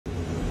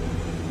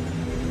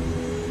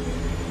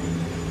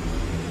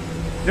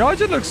The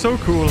origin looks so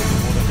cool.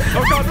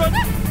 Oh god, run!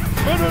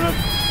 Run, run, run!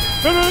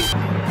 Run, run!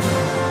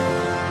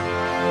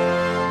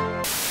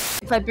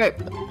 If I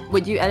burp,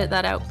 would you edit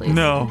that out, please?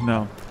 No,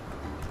 no.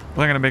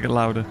 Well, I'm gonna make it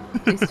louder.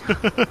 Please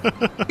don't.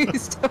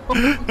 Please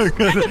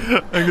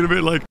don't. I'm gonna be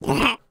like...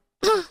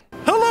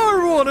 Hello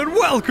everyone and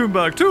welcome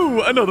back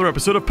to another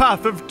episode of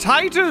Path of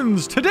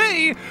Titans.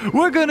 Today,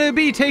 we're gonna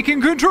be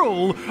taking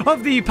control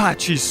of the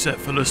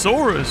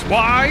Pachycephalosaurus.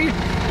 Why?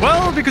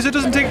 Well, because it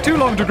doesn't take too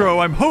long to grow,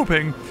 I'm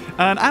hoping.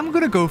 And I'm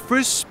gonna go for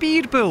a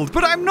speed build.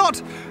 But I'm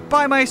not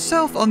by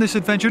myself on this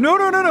adventure. No,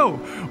 no, no, no.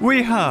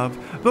 We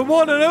have the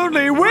one and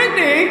only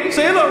Whitney.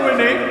 Say hello,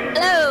 Whitney.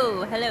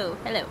 Hello, hello,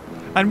 hello.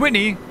 And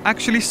Whitney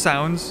actually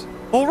sounds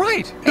all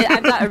right.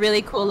 I've got a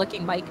really cool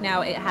looking mic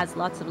now. It has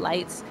lots of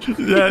lights.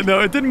 Yeah, no,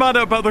 it didn't matter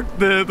about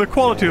the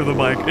quality of the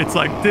mic. It's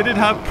like, did it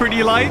have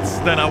pretty lights?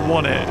 Then I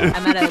want it.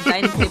 I'm at a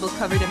dining table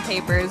covered in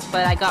papers,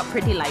 but I got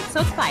pretty lights, so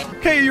it's fine.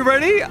 Okay, you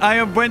ready? I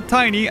have went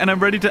tiny and I'm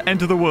ready to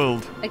enter the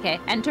world. Okay,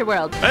 enter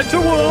world. Enter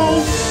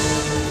world!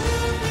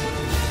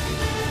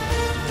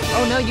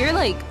 Oh no, you're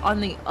like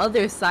on the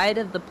other side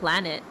of the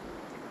planet.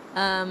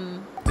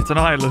 It's an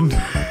island.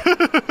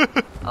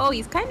 Oh,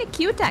 he's kind of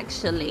cute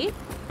actually.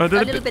 A A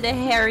little bit of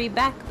hairy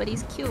back, but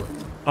he's cute.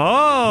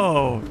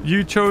 Oh,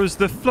 you chose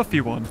the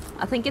fluffy one.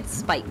 I think it's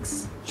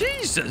spikes.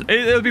 Jesus,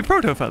 it'll be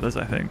proto feathers,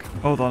 I think.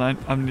 Hold on,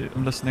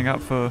 I'm listening out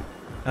for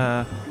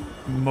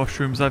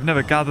mushrooms. I've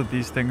never gathered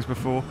these things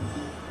before.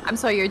 I'm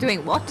sorry, you're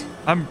doing what?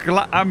 I'm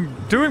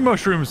doing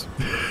mushrooms.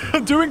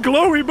 I'm doing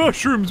glowy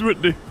mushrooms,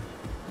 Whitney.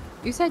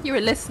 You said you were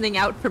listening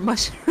out for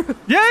mushrooms.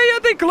 Yeah,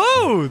 they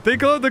glow. They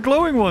glow, the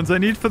glowing ones I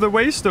need for the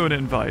Waystone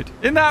invite.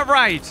 Isn't that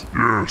right?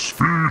 Yes,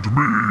 feed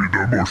me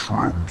the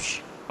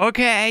mushrooms.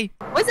 Okay.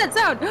 What's that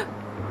sound?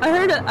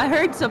 I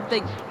heard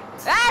something.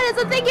 Ah,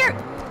 there's a thing here.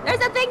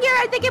 There's a thing here.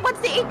 I think it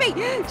wants to eat me.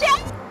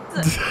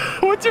 James!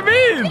 What do you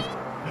mean?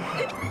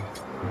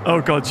 Oh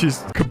god,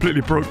 she's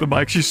completely broke the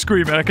mic. She's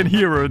screaming. I can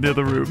hear her in the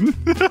other room.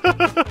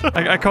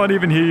 I can't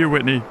even hear you,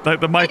 Whitney. Like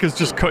the mic has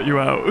just cut you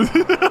out.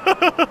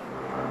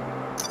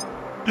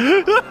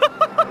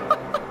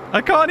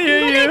 I can't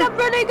hear you. I'm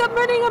running.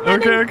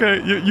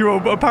 Okay. You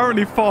are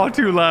apparently far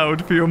too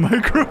loud for your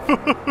microphone.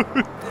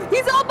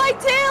 He's on my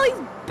tail. He's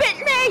bit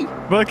me.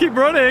 Well, keep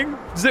running.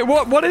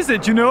 What is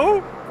it? You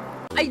know?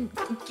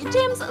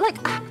 James, like,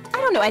 I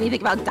don't know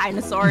anything about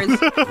dinosaurs.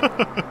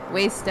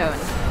 Waystone.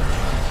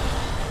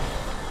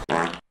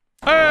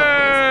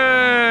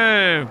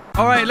 Hey!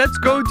 All right, let's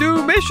go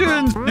do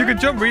missions. You can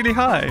jump really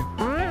high.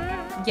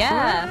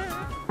 Yeah.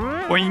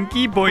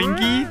 Boinky,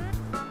 boinky.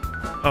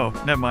 Oh,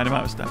 never mind. I'm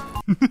out of step.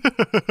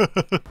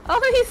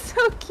 Oh, he's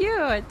so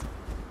cute.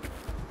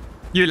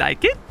 You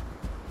like it?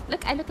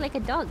 Look, I look like a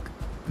dog.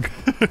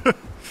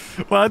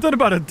 Well, I don't know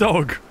about a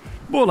dog.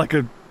 More like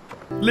a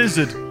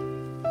lizard.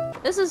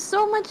 This is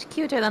so much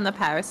cuter than the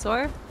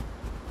parasaur.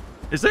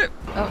 Is it?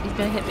 Oh, he's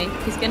gonna hit me.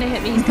 He's gonna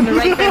hit me. He's coming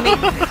right for me.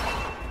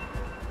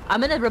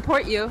 I'm gonna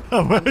report you.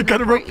 Oh, I'm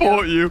gonna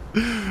report you.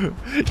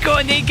 Go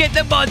on then, get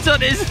the mods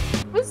on us.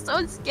 It was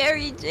so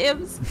scary,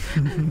 James.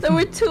 There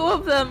were two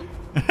of them.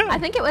 I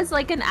think it was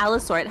like an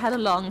allosaur. It had a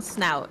long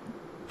snout.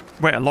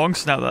 Wait, a long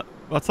snout?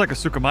 That's like a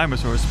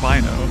Suchomimus or a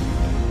Spino.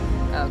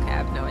 Okay, I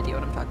have no idea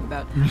what I'm talking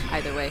about.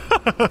 Either way.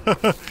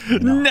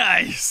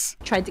 Nice!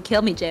 Tried to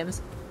kill me,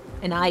 James.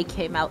 And I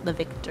came out the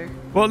victor.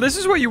 Well, this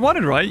is what you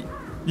wanted, right?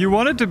 You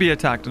wanted to be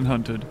attacked and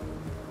hunted.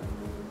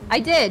 I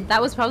did. That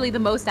was probably the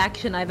most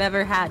action I've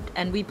ever had.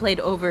 And we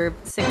played over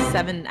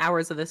 6-7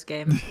 hours of this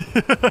game.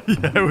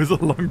 Yeah, it was a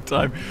long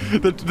time.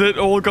 That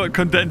all got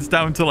condensed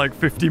down to like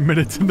 15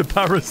 minutes in the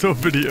Parasaur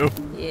video.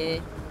 Yeah.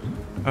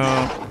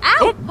 Ow!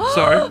 Oh,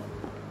 sorry.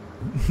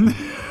 Come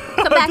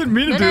back. I didn't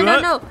mean to do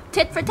that. No.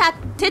 Tit for tat.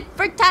 Tit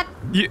for tat.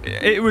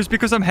 It was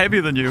because I'm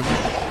heavier than you.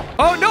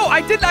 Oh, no, I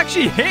didn't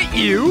actually hit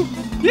you.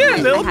 Yeah,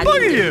 little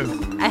bugger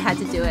you. I had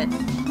to do it.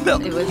 No.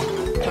 It was...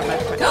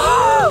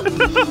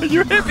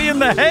 You hit me in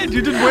the head.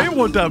 You did way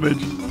more damage.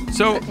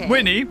 So, okay.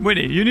 Winnie,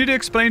 you need to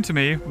explain to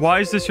me, why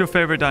is this your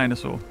favorite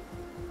dinosaur?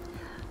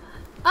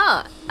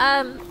 Oh,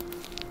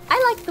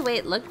 I like the way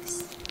it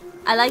looks.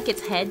 I like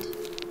its head.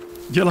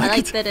 You like I like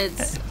its that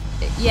it's...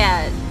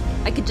 Yeah,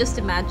 I could just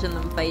imagine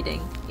them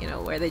fighting, you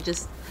know, where they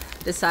just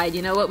decide,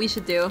 you know what we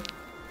should do?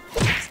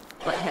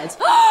 Butt heads.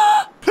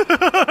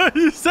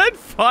 You said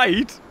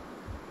fight.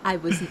 I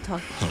wasn't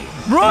talking to you.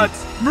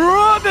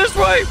 Run this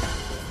way.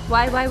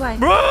 Why?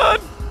 Run.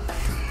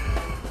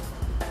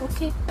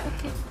 Okay.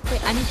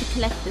 Wait, I need to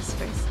collect this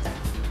first.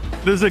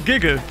 There's a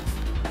giga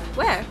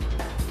Where?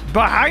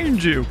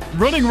 behind you,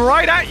 running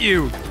right at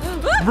you.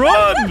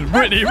 Run,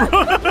 Whitney, run.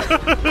 I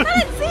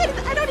didn't see it.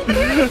 I don't even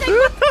hear anything.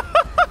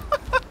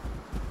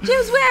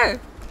 James, where?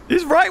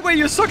 He's right where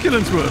your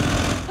succulents were.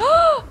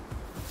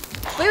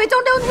 Wait,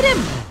 don't hit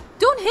him.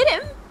 Don't hit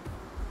him.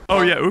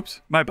 Oh yeah,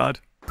 oops, my bad.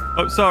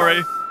 Oh,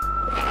 sorry.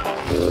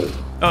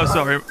 Oh,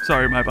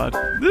 sorry, my bad.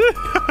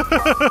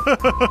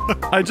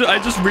 I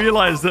just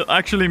realized that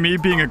actually me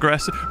being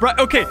aggressive... Right,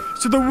 okay,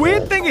 so the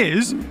weird thing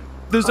is,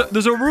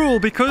 there's a rule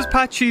because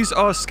Pachys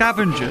are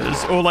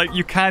scavengers, or like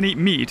you can eat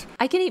meat.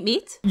 I can eat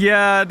meat?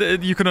 Yeah,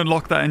 you can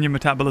unlock that in your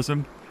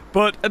metabolism.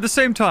 But at the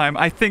same time,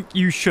 I think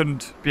you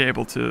shouldn't be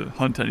able to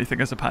hunt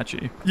anything as a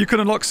Pachy. You can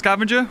unlock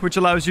Scavenger, which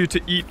allows you to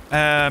eat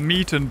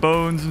meat and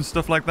bones and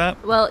stuff like that.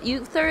 Well,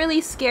 you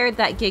thoroughly scared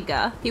that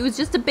Giga. He was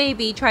just a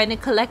baby trying to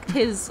collect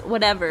his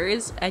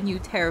whatevers, and you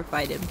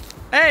terrified him.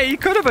 Hey, he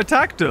could have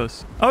attacked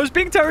us. I was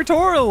being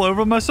territorial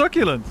over my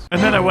succulents.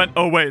 And then I went,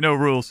 oh wait, no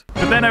rules.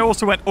 But then I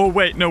also went, oh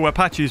wait, no, we're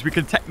Pachys. We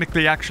can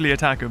technically actually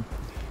attack him.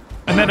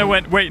 And then I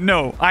went, wait,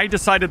 no. I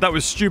decided that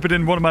was stupid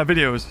in one of my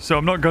videos, so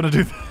I'm not going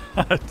to do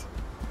that.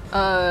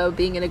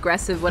 Being an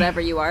aggressive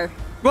whatever you are.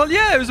 Well,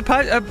 yeah, it was a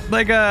pair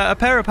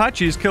of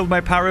Pachys killed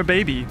my para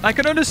baby. I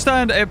can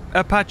understand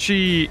a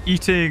Pachy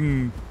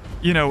eating,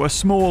 you know, a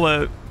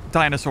smaller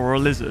dinosaur or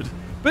lizard,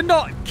 but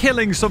not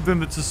killing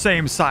something that's the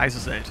same size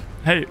as it.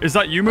 Hey, is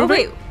that you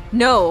moving? Oh, wait.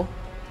 No,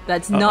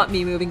 that's not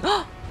me moving.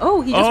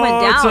 Oh, he just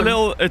went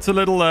down. It's a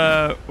little,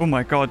 oh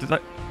my God,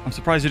 I'm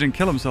surprised he didn't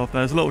kill himself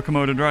there. It's a little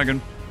Komodo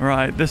dragon. All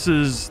right, this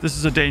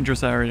is a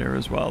dangerous area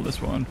as well,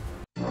 this one.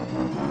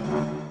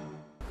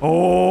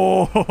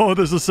 Oh,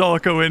 there's a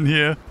Sarco in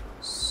here.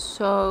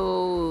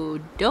 So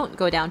don't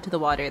go down to the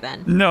water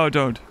then. No,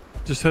 don't.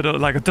 Just hit it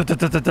like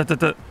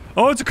a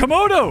Oh, it's a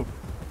Komodo!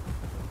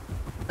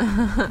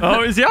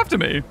 Oh, is he after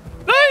me?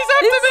 No, he's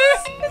after me!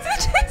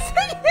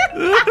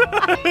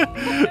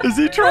 Is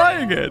he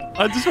trying it?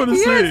 I just want to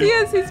see.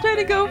 Yes, he's trying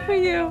to go for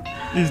you.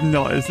 He's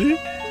not, is he?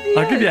 Yes.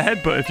 I'll give you a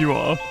headbutt if you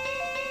are.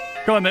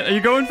 Go on then, are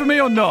you going for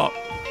me or not?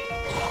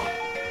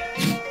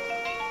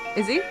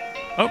 Is he?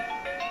 Oh.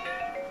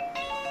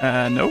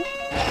 No.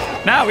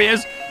 Now he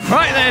is.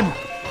 Right then.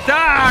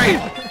 Die!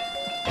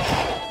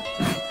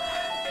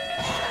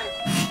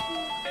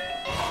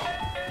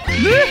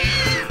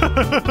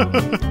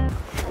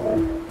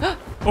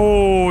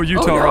 Oh,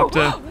 Utah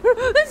Raptor.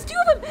 There's two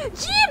of them.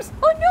 James!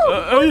 Oh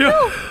no!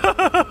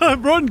 No.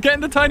 Run, get in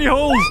the tiny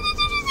holes.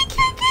 I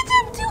can't get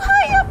him. Too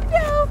high up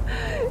now.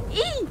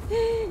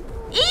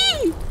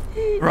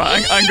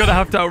 Right, I'm gonna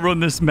have to outrun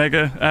this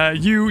Mega.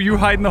 You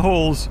hide in the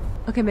holes.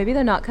 Okay, maybe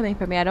they're not coming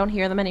for me. I don't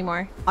hear them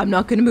anymore. I'm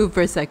not gonna move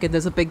for a second.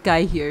 There's a big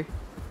guy here.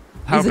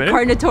 How big? He's a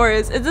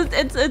Carnotaurus.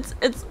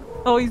 It's.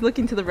 Oh, he's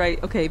looking to the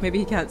right. Okay, maybe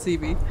he can't see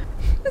me.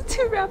 The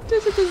two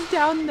raptors are just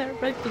down there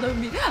right below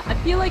me. I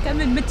feel like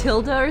I'm in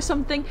Matilda or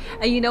something.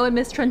 And you know when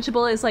Miss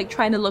Trunchbull is like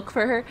trying to look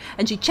for her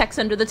and she checks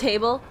under the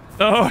table?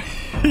 Oh,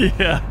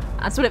 yeah.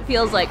 That's what it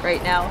feels like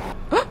right now.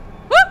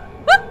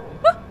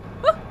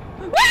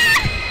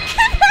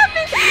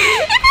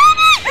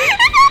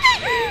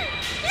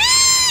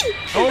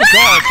 Oh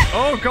God!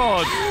 Oh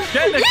God!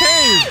 Get in the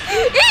cave!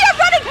 I'm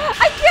running!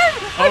 I can't!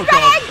 Oh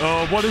God!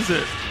 Oh, what is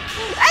it?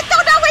 I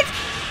don't know!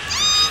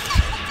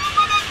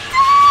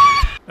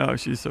 Oh,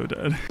 she's so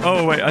dead.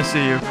 Oh wait, I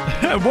see you.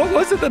 What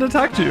was it that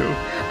attacked you?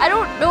 I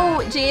don't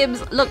know,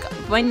 James. Look,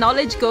 my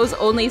knowledge goes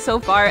only so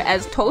far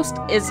as toast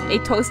is a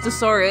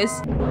toastosaurus.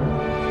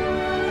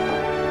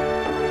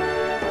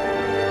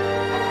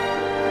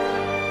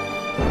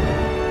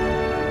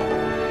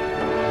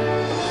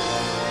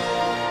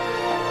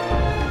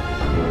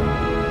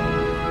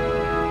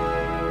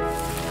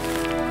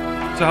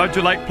 So how'd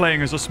you like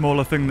playing as a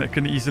smaller thing that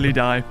can easily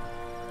die?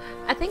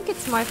 I think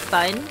it's more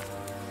fun,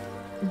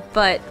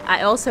 but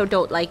I also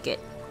don't like it.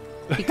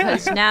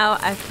 Because now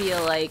I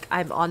feel like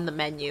I'm on the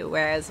menu,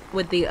 whereas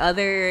with the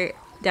other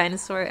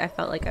dinosaur, I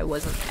felt like I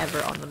wasn't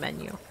ever on the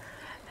menu.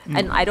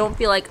 And I don't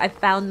feel like I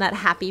found that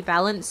happy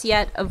balance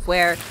yet of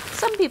where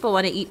some people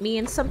want to eat me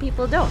and some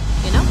people don't,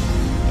 you know?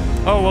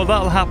 Oh, well,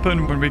 that'll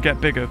happen when we get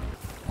bigger.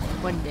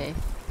 One day.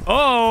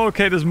 Oh,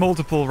 okay, there's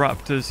multiple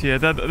raptors here.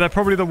 They're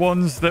probably the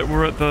ones that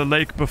were at the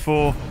lake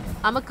before.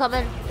 I'm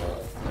a-coming.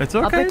 It's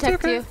okay, I'll protect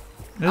it's okay. you.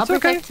 It's I'll okay.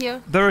 protect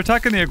you. They're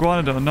attacking the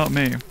iguanodon, not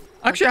me.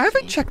 Actually, I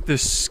haven't checked the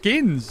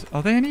skins.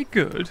 Are they any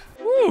good?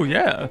 Oh,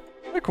 yeah.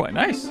 They're quite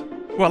nice.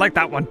 Oh, I like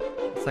that one.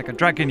 It's like a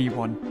dragon-y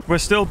one. We're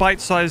still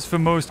bite-sized for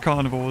most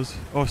carnivores,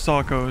 or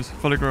sarcos,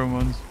 fully grown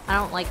ones. I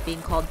don't like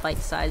being called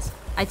bite-sized.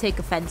 I take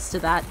offense to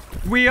that.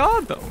 We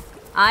are, though.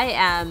 I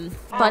am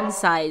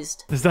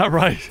fun-sized. Is that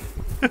right?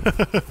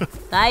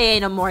 I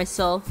ain't a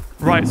morsel.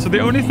 Right, so the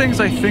only things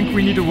I think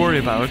we need to worry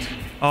about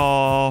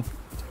are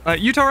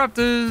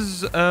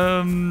Utahraptors,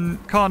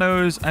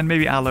 Carnos, and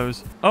maybe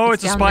Allos. Oh,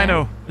 it's a Spino.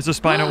 There. It's a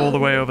Spino all the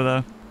way over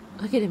there.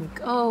 Look at him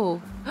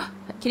go.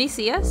 Can he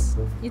see us?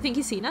 You think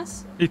he's seen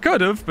us? He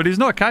could have, but he's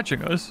not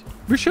catching us.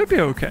 We should be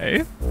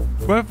okay.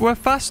 We're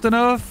fast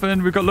enough,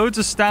 and we've got loads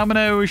of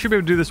stamina. We should be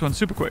able to do this one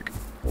super quick.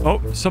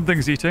 Oh,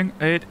 something's eating.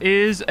 It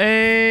is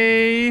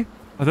a...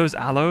 Are those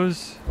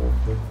Allos?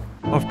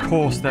 Of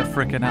course they're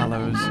frickin'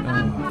 Allos.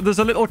 Oh. There's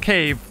a little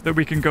cave that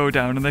we can go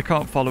down, and they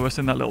can't follow us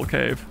in that little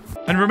cave.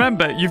 And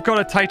remember, you've got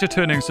a tighter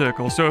turning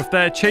circle, so if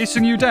they're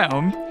chasing you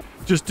down,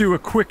 just do a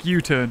quick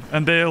U-turn,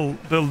 and they'll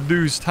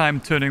lose time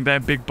turning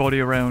their big body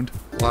around.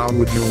 How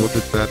would you look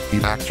at that?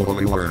 He's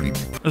actually learning.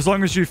 As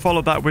long as you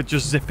follow that with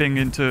just zipping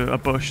into a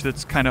bush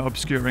that's kind of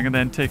obscuring and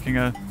then taking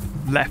a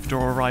left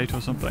or a right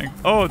or something.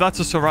 Oh, that's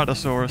a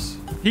Ceratosaurus.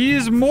 He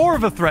is more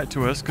of a threat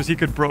to us because he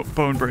could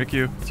bone break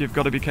you. So you've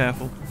got to be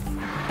careful.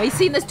 Have you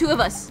seen there's two of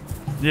us?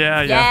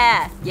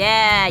 Yeah.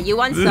 Yeah. You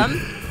want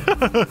some?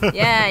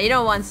 Yeah, you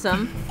don't want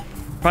some.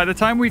 By the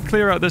time we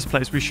clear out this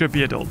place, we should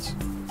be adults.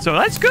 So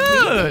that's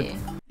good. Really?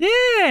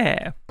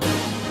 Yeah.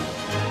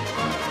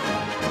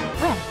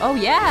 Where? Oh,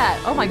 yeah.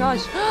 Oh, my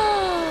gosh.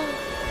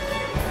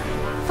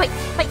 Fight.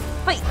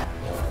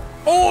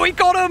 Oh, he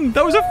got him.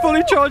 That was a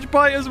fully charged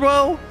bite as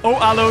well. Oh,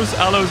 aloes.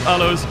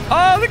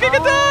 Oh, the Giga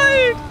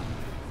died.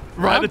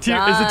 Right, Well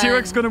is the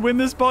T-Rex going to win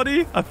this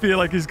body? I feel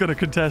like he's going to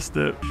contest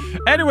it.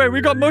 Anyway,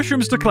 we got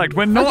mushrooms to collect.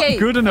 We're not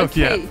good enough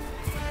yet. Okay.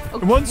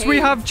 Once we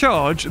have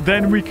charge,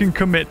 then we can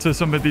commit to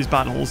some of these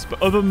battles.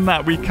 But other than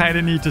that, we kind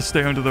of need to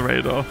stay under the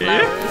radar.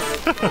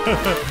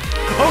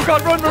 Oh,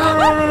 God, run.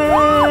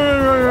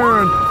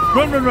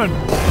 Run.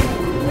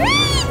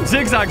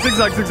 Zigzag. Ow!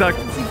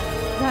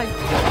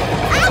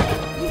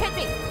 You hit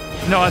me.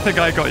 No, I think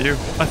I got you.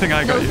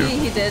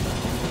 He did.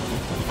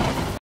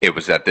 It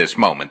was at this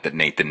moment that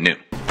Nathan knew.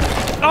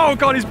 Oh,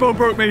 God, he's bone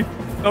broke me.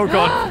 Oh,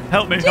 God.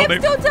 Help me.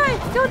 James, don't die.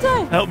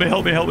 Help me.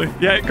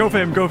 Yeah, go for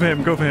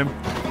him.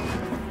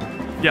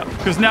 Yeah,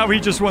 because now he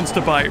just wants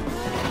to bite.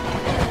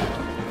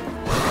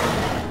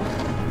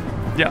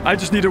 Yeah, I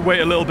just need to wait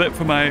a little bit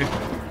for my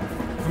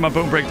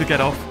bone break to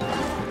get off.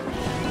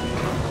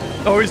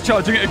 Oh, he's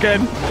charging it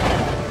again.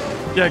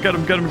 Yeah, get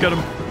him.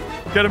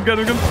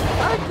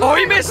 Oh,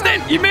 he missed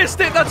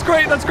it. That's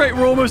great.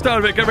 We're almost out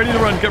of it. Get ready to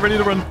run.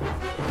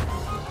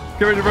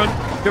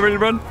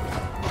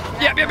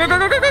 Yep, go.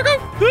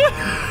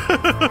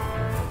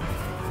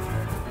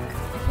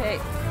 Okay.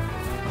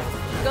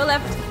 Go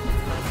left.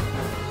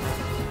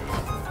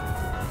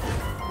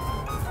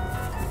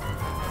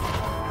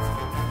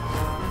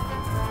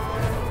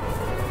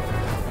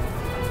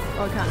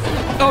 Oh, I can't see.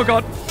 Oh,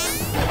 God.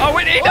 Oh,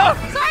 wait, no!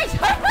 Sorry!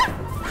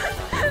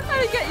 I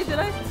didn't get you, did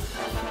I?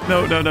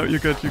 No, you're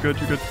good. Okay.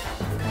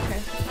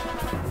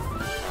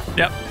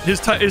 Yep, his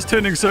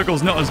turning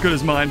circle's not as good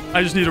as mine.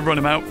 I just need to run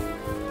him out.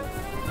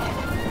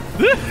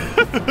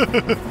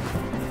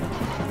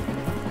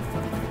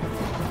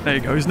 There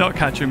you go. He's not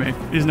catching me.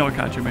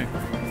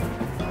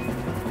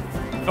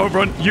 Oh,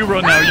 run. You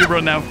run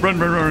now.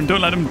 Run.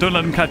 Don't let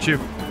him catch you.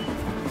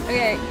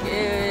 Okay.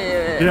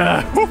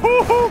 Yeah.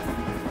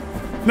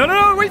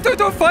 No. Wait,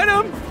 don't fight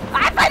him.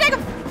 I'm fighting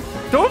him!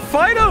 Don't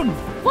fight him.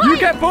 Why? You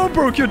get bone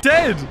broke, you're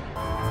dead.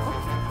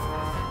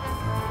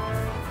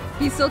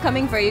 He's still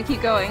coming for you.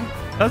 Keep going.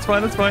 That's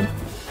fine.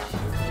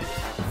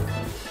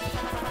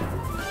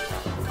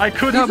 I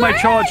could have my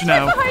charge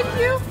now. Behind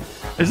you.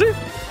 Is he?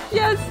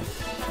 Yes.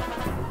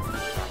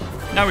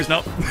 No, he's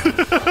not.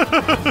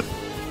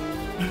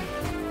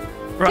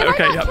 Right, Can I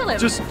okay, not yeah. kill him?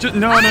 Just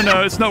no,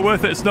 it's not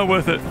worth it.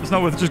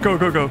 Just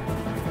go.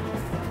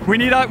 We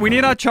need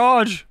our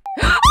charge.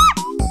 He's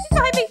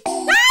behind me.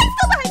 He's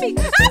still behind me.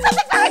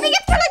 Something's behind me.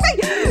 It's killing me.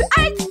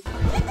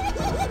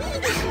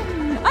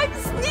 I'm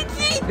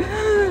sneaky.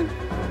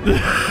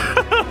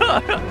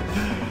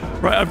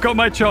 Right, I've got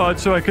my charge,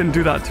 so I can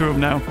do that to him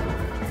now.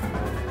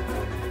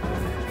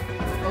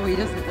 Oh, he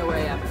doesn't know where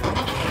I am.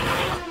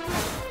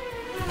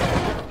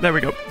 There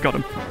we go. Got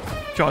him.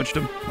 Charged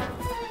him.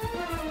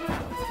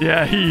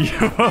 Yeah, he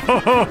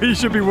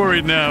should be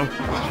worried now.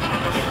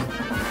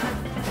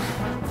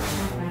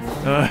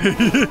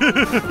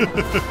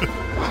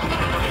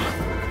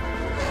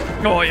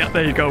 Oh, yeah,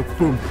 there you go.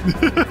 Boom.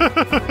 What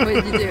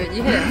did you do?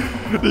 You hit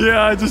him.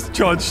 Yeah, I just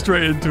charged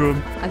straight into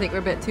him. I think we're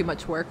a bit too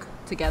much work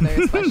together,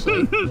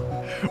 especially.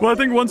 Well, I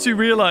think once he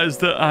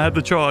realized that I had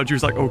the charge, he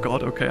was like, oh,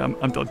 God, okay, I'm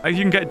done. You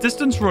can get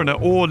distance runner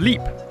or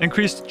leap.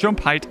 Increased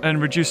jump height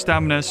and reduced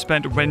stamina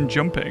spent when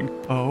jumping.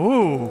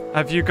 Oh,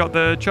 have you got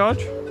the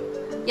charge?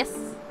 Yes.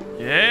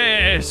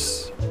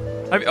 Yes.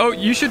 Oh,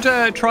 you should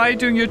try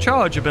doing your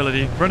charge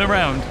ability. Run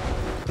around.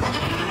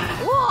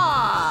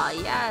 Whoa,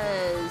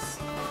 yes.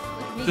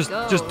 Look at me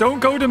go. Just don't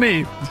go to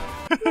me.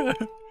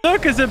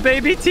 Look, it's a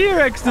baby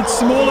T-Rex that's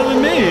smaller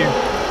than me.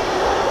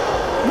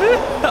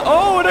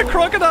 Oh, and a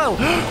crocodile.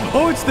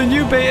 Oh, it's the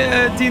new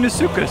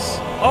Dinosaurus.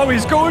 Oh,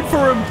 he's going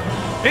for him.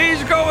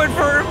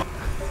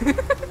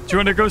 Do you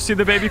want to go see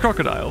the baby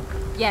crocodile?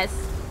 Yes.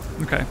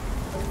 Okay.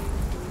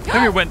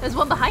 Maybe it went. There's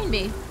one behind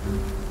me.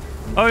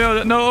 Oh,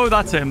 yeah, no,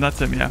 that's him,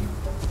 yeah.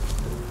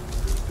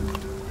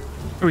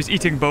 Oh, he's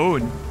eating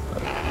bone.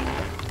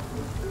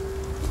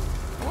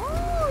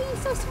 Oh,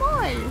 he's so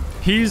small.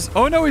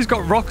 Oh no, he's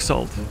got rock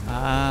salt.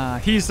 Ah,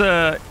 he's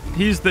the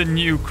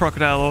new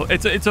crocodile.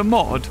 It's a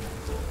mod,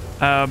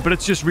 but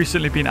it's just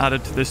recently been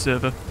added to this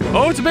server.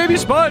 Oh, it's a baby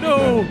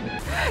Spino.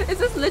 Is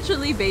this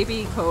literally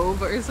Baby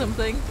Cove or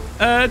something?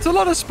 It's a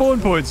lot of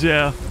spawn points,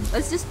 yeah.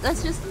 Let's just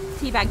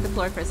teabag the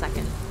floor for a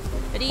second.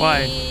 Ready?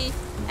 Why?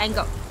 And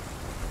go.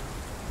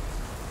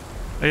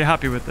 Are you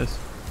happy with this?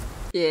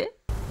 Yeah.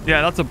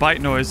 Yeah, that's a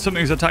bite noise.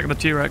 Something's attacking the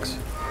T-Rex.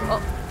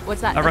 Oh,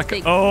 what's that? I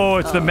reckon. Oh,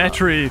 it's the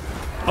Metri.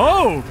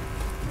 Oh,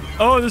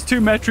 there's two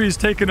Metris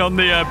taking on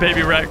the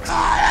baby Rex.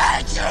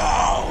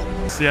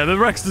 Yeah, the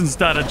Rex doesn't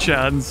stand a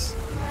chance.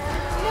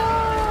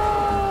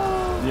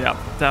 No. Yep,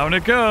 down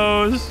it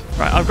goes.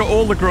 Right, I've got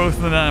all the growth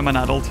and then I'm an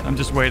adult. I'm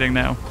just waiting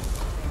now.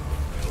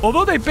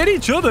 Although they bit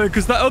each other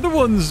because that other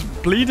one's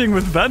bleeding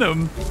with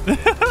venom.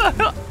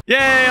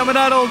 Yay, I'm an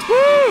adult.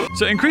 Woo!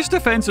 So increase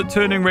defense at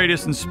turning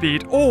radius and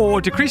speed,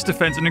 or decrease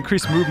defense and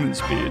increase movement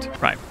speed.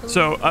 Right,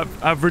 so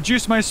I've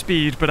reduced my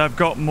speed, but I've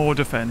got more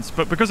defense.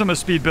 But because I'm a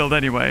speed build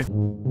anyway.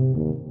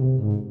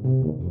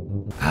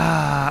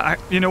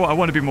 You know what? I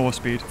want to be more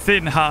speed.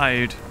 Thin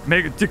hide.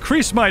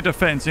 Decrease my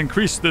defense.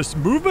 Increase this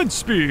movement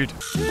speed.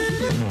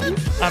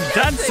 I'm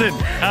dancing.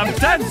 I'm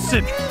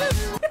dancing.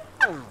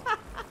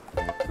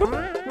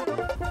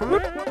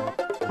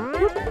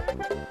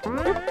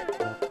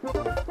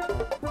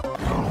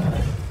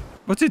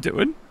 What's he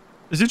doing?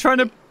 Is he trying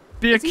to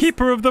be a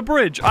keeper of the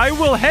bridge? I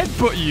will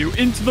headbutt you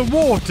into the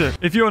water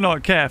if you're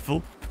not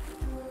careful.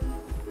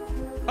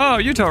 Oh,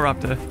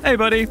 Utahraptor. Hey,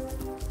 buddy.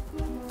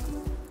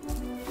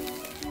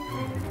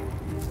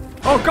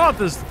 Oh, God,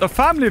 there's a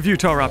family of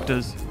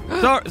Utahraptors.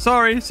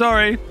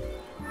 Sorry.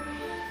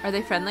 Are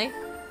they friendly?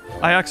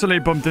 I actually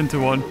bumped into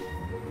one.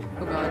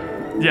 Oh, God.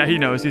 Yeah, he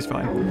knows. He's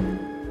fine.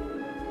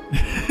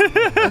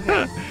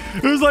 Okay.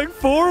 There's like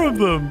 4 of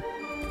them.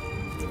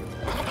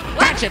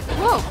 Watch it!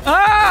 Whoa!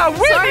 Ah,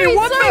 Whitney,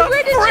 what the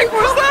frick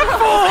was that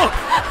for?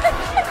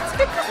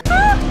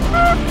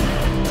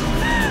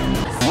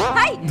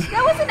 Hi!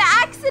 That was an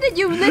accident!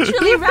 You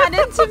literally ran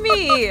into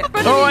me!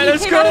 Alright,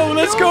 let's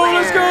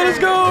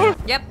go!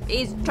 Yep,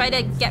 he's trying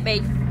to get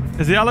me.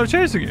 Is the aloe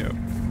chasing you?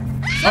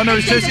 Oh no,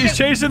 he's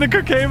chasing the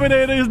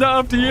Cocaminator. He's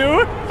not after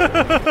you.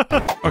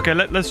 Okay,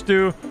 let's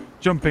do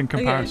jumping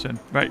comparison.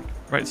 Okay.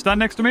 Right, stand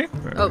next to me.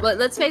 Oh, but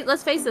let's face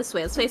this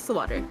way. Let's face the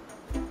water.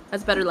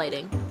 That's better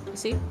lighting. You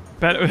see?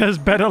 Has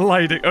better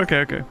lighting. Okay.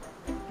 Okay,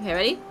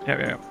 ready?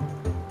 Yeah.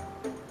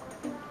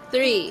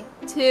 3,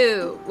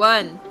 2,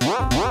 1.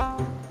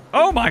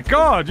 Oh my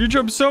God! You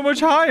jumped so much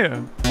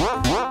higher.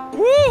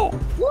 Woo!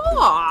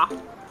 Whoa!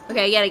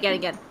 Okay,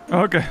 again.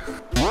 Okay.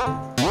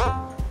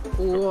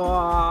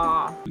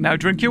 Whoa! Now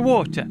drink your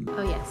water.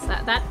 Oh yes,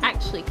 that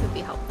actually could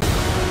be helpful.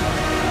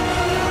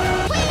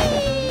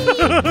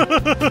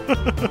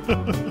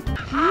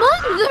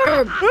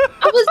 Mother!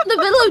 I was in the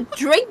middle of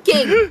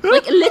drinking!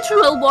 Like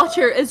literal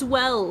water as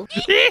well.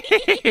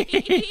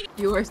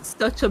 You are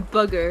such a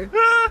bugger.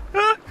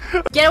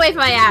 Get away from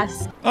my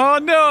ass! Oh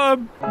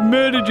no, I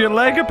murdered your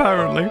leg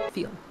apparently. I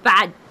feel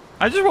bad.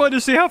 I just wanted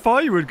to see how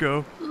far you would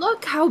go.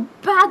 Look how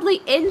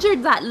badly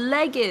injured that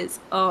leg is.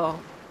 Oh.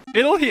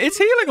 It's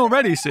healing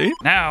already, see?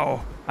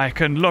 Now, I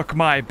can look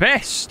my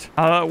best.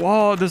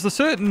 Whoa, there's a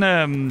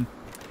certain,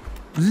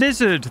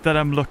 lizard that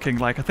I'm looking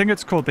like. I think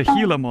it's called the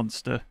Healer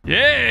Monster.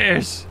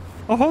 Yes!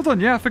 Oh, hold on.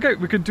 Yeah, I forget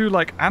we could do,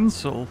 like,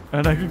 Ansel.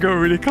 And I could go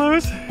really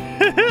close.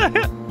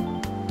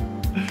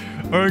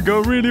 Or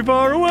go really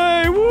far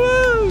away.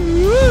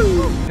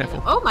 Woo!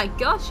 Careful. Oh my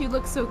gosh, you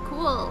look so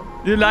cool.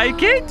 You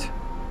like it?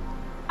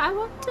 I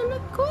want to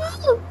look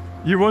cool.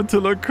 You want to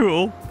look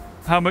cool?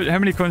 How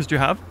many coins do you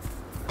have?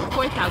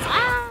 4,000.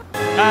 Ah!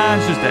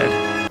 And she's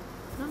dead.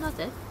 No, not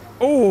dead.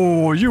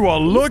 Oh, you are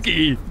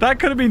lucky. That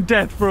could have been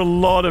death for a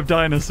lot of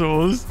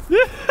dinosaurs.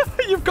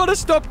 You've got to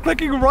stop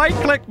clicking right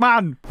click,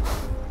 man.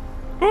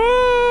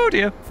 Oh,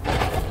 dear.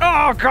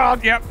 Oh,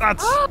 God. Yep,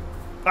 that's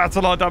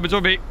a lot of damage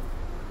on me.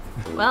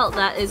 Well,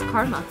 that is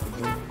karma.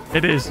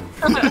 It is.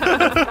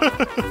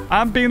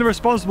 I'm being the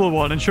responsible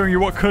one and showing you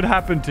what could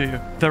happen to you.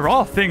 There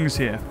are things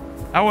here.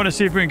 I want to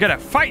see if we can get a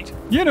fight.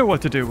 You know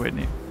what to do,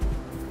 Whitney.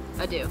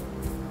 I do.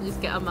 I just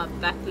get on my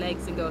back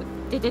legs and go,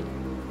 did.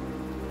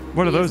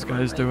 What are those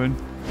guys doing?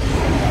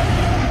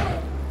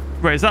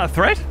 Wait, is that a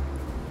threat?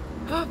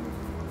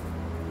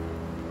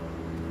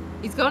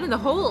 He's gone in the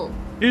hole.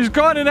 He's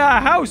gone in our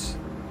house.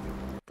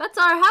 That's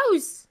our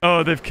house.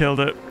 Oh, they've killed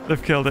it.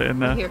 They've killed it in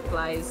there. I hear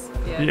flies.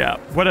 Yeah. Yeah,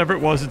 whatever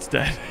it was, it's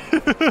dead.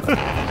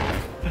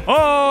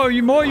 Oh,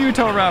 more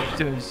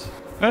Utahraptors.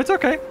 It's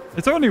okay.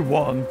 It's only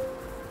one.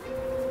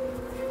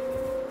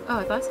 Oh,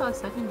 I thought I saw a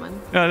second one.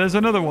 Yeah, there's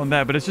another one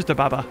there, but it's just a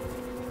baba.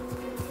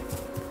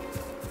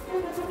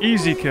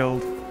 Easy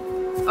killed.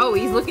 Oh,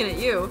 he's looking at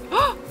you.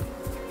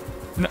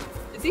 No.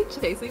 Is he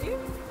chasing you?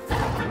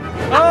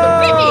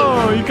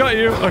 Oh, he got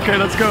you. Okay,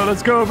 let's go.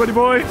 Let's go, buddy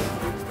boy.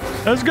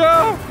 Let's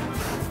go.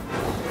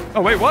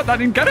 Oh, wait, what? That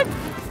didn't get him?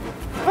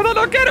 How did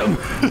I not get him?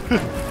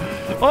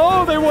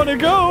 Oh, they want to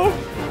go.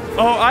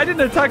 Oh, I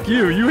didn't attack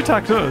you. You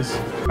attacked us.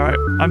 All right,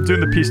 I'm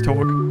doing the peace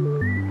talk.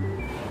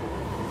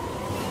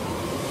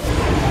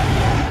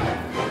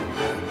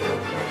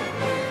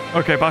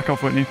 Okay, back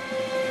off, Whitney.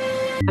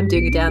 I'm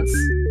doing a dance.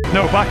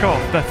 No, back off.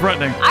 They're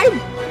threatening. I'm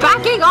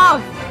backing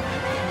off!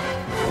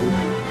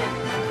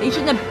 You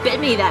shouldn't have bit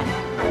me then.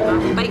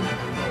 Bite.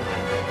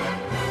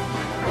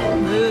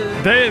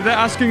 They're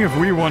asking if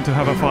we want to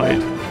have a fight.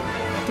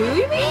 Do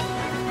we mean?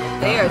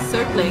 They are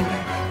circling.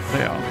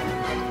 They are.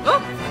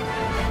 Oh!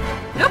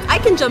 Look, I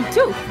can jump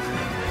too.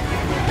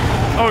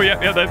 Oh,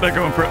 yeah, they're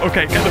going for it.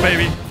 Okay, get the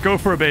baby. Go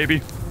for a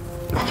baby.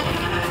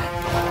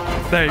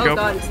 There you go.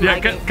 God, it's yeah,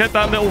 lagging. get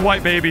that little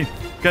white baby.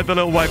 Get the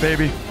little white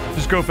baby.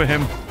 Just go for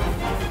him.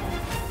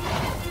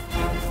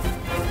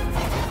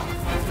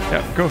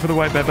 Yeah, go for the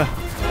white baby.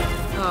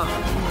 Oh,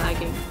 I'm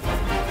lagging.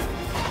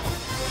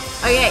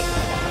 Okay.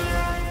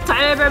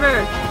 Time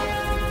baby.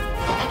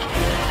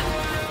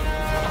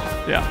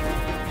 Yeah.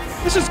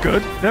 This is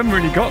good. They haven't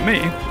really got me.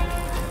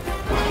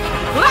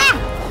 Ah!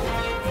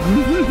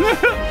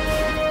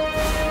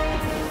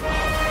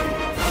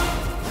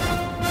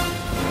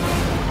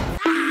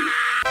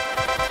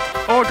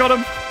 Oh, got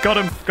him. Got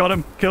him. Got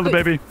him. Kill the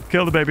baby.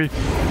 Kill the baby.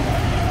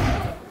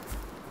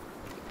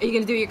 Are you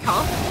gonna do your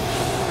call?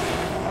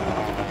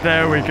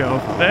 There we go.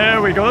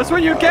 There we go. That's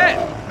what you get.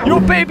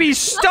 Your baby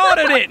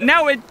started it.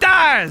 Now it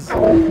dies. All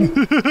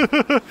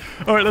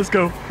right, let's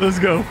go. Let's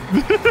go.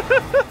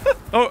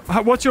 Oh,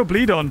 what's your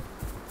bleed on?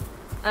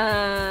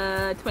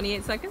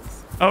 28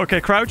 seconds. Oh, okay,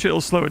 crouch.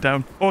 It'll slow it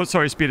down. Oh,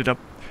 sorry, speed it up.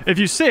 If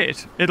you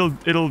sit, it'll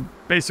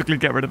basically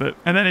get rid of it.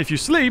 And then if you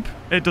sleep,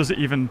 it does it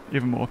even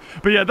more.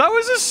 But yeah, that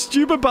was a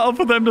stupid battle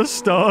for them to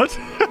start.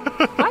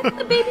 Why did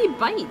the baby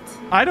bite?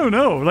 I don't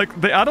know. Like,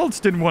 the adults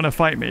didn't want to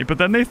fight me, but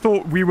then they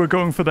thought we were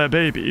going for their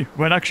baby,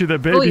 when actually their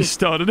baby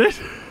started it.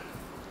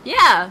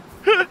 Yeah.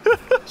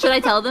 Should I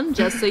tell them?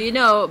 Just so you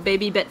know,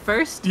 baby bit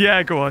first.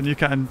 Yeah, go on. You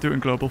can do it in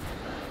global.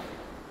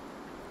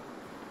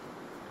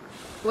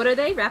 What are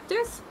they?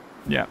 Raptors?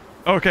 Yeah.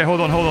 Okay,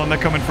 hold on. They're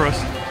coming for us.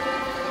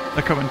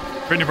 They're coming.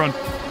 Brittany, run.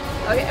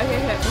 Okay.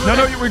 No,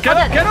 get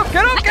up. Get up.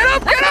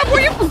 Where are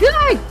you?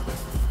 Good.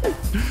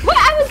 What?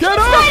 I was Get just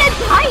up! trying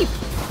to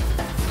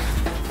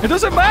type. It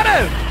doesn't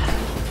matter.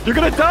 You're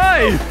gonna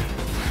die.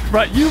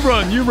 Right, you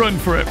run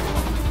for it.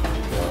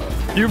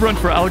 You run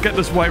for it. I'll get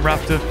this white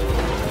raptor.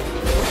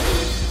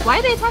 Why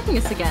are they attacking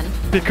us again?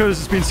 Because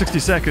it's been 60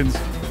 seconds.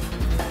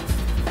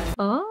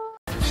 Oh.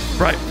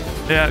 Right.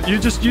 Yeah, you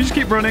just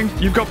keep running.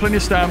 You've got plenty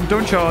of stam.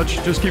 Don't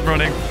charge. Just keep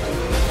running.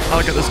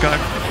 I'll get this guy.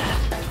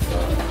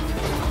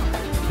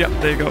 Yep,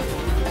 there you go.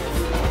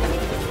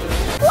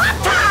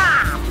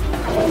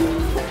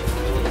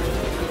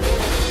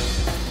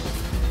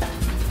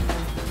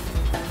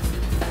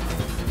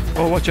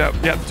 Oh, watch out.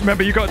 Yeah,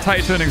 remember, you got a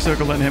tighter turning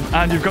circle than him,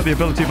 and you've got the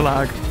ability of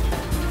lag.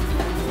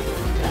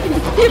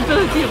 The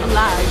ability of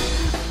lag.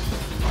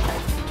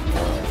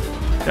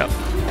 Yep,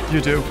 you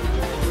do.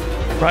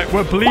 Right,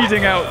 we're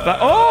bleeding out.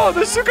 Oh,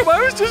 the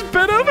Sukumailus just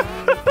bit him!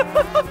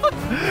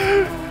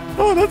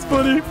 Oh, that's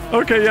funny.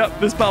 Okay, yeah,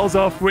 this battle's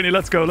off. Whitney,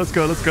 let's go. The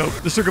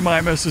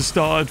Sukumailus has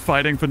started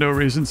fighting for no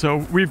reason, so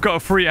we've got a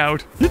free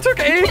out. You took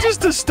ages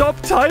to stop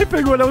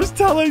typing when I was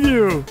telling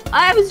you.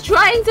 I was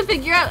trying to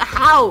figure out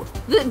how.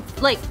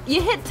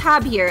 You hit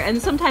tab here, and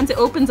sometimes it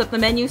opens up the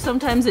menu,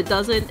 sometimes it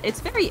doesn't.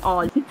 It's very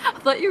odd. I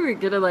thought you were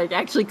gonna,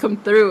 actually come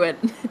through and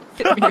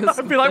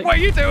I'd be like, what are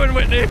you doing,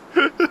 Whitney?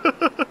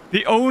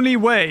 The only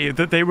way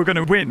that they were going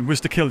to win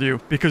was to kill you,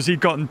 because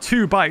he'd gotten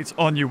 2 bites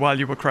on you while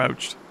you were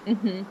crouched.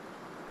 Mm-hmm.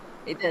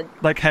 It did.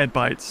 Like head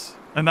bites.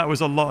 And that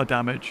was a lot of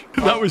damage.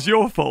 That was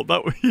your fault.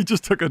 He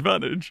just took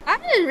advantage. I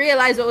didn't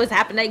realize what was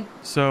happening.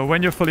 So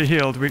when you're fully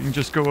healed, we can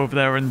just go over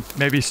there and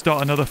maybe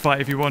start another fight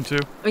if you want to.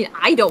 I mean,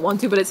 I don't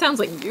want to, but it sounds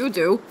like you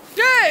do.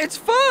 Yeah, it's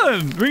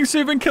fun. We can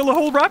see if we can kill the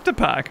whole raptor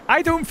pack.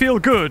 I don't feel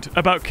good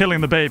about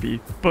killing the baby,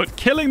 but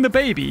killing the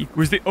baby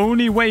was the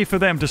only way for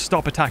them to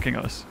stop attacking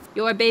us.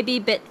 Your baby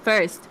bit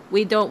first.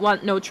 We don't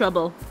want no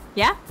trouble.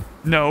 Yeah?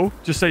 No,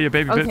 just say your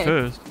baby bit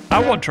first. I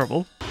want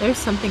trouble. There's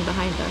something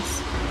behind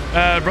us.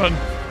 Run.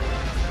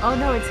 Oh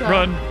no, it's not.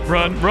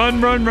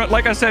 Run.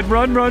 Like I said,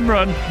 run. I'm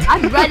running.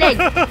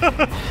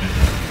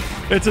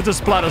 It's a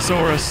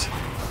Dysplatosaurus.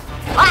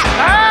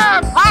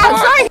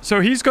 Sorry.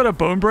 So he's got a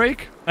bone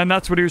break, and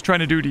that's what he was trying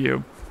to do to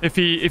you. If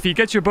he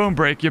gets your bone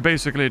break, you're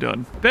basically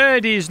done.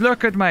 Birdies,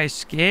 look at my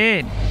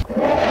skin.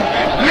 Utah's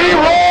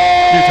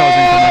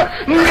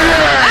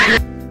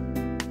incoming.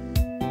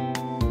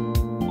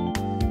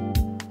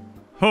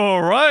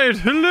 All right,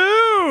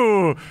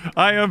 hello.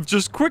 I have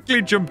just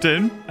quickly jumped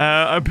in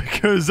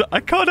because I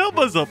can't help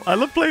myself. I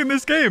love playing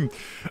this game,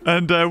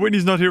 and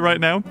Whitney's not here right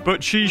now,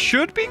 but she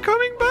should be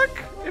coming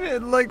back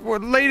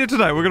later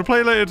tonight. We're gonna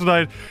play later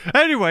tonight.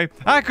 Anyway,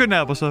 I couldn't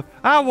help myself.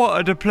 I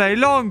wanted to play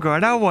longer,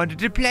 and I wanted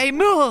to play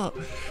more.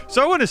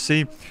 So I want to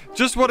see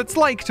just what it's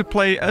like to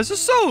play as a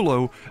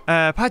solo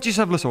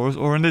Pachycephalosaurus,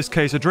 or in this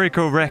case, a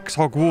Draco Rex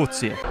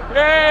Hogwartsia.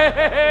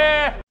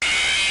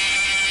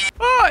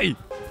 Hi.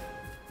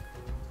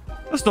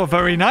 That's not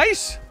very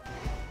nice.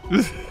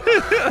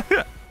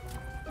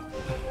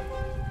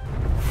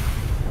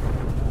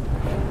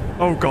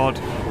 Oh god.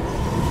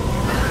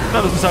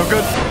 That doesn't sound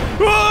good.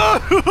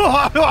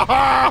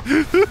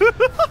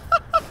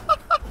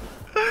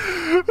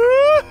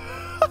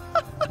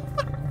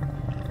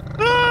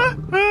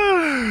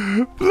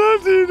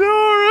 Bloody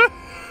Nora.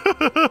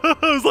 I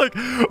was like,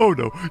 oh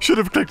no. Should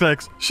have clicked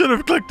X.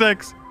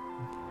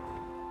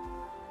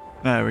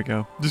 There we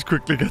go. Just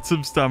quickly get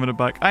some stamina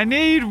back. I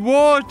need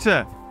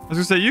water. I was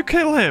gonna say, you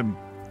kill him.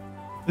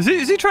 Is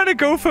he trying to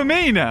go for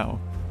me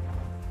now?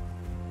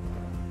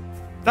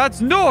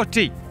 That's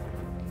naughty.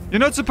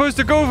 You're not supposed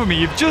to go for me.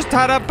 You've just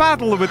had a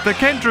battle with the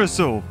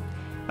Kentrosaur.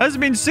 That's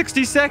been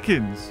 60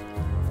 seconds.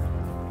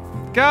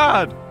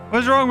 God,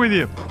 what's wrong with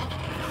you?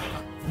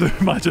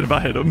 Imagine if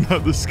I hit him out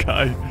of the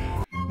sky.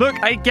 Look,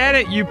 I get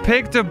it. You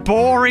picked a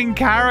boring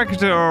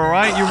character, all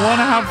right? You want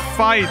to have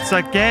fights.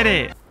 I get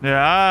it.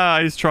 Yeah,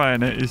 he's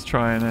trying it. He's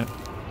trying it.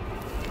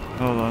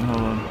 Hold on,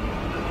 hold on.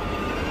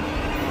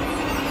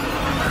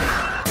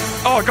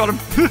 Oh, I got him.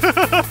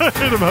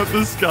 Hit him out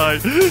the sky.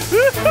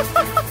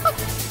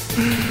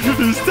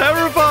 He's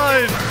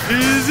terrified.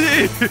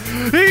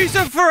 He's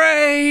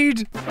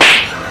afraid.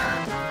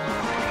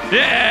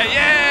 Yeah,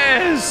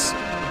 yes.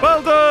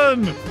 Well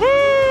done.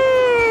 Woo.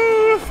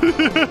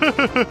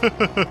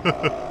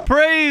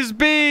 Praise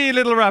be,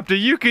 little raptor.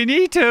 You can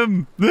eat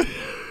him.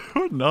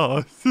 Or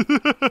not.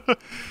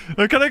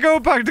 Can I go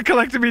back to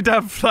collecting me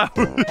damn flowers?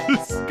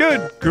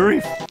 Good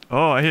grief.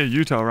 Oh, I hear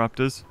Utah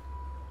raptors.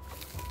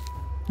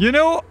 You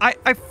know,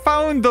 I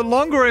found the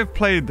longer I've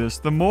played this,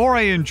 the more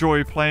I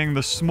enjoy playing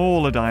the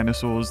smaller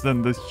dinosaurs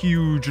than the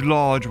huge,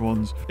 large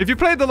ones. If you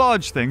play the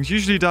large things, you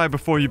usually die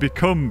before you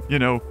become, you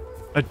know,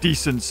 a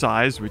decent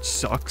size, which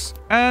sucks.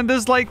 And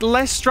there's, like,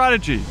 less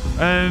strategy.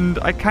 And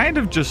I kind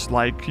of just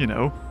like, you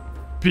know,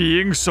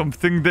 being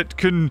something that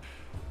can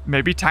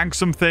maybe tank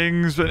some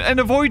things. And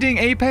avoiding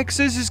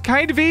apexes is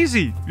kind of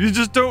easy. You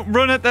just don't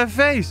run at their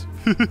face.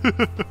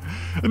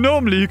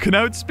 Normally, you can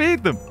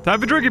outspeed them. Time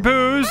for drinky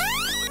poos.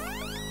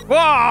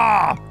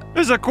 Whoa!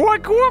 There's a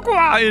quack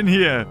in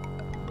here.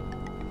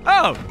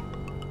 Oh,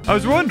 I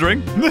was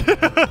wondering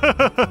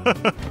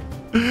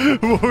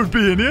what would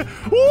be in here.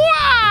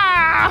 Wah!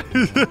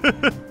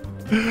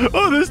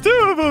 Oh, there's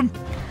two of them.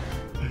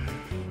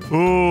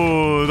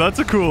 Oh, that's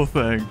a cool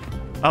thing.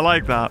 I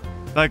like that.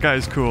 That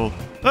guy's cool.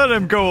 Let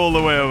him go all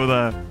the way over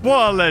there.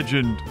 What a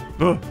legend.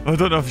 Oh, I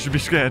don't know if I should be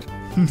scared.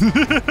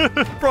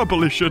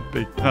 Probably should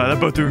be. They're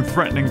both doing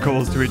threatening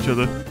calls to each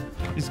other.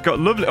 He's got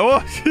lovely...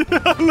 Oh,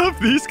 I love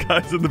these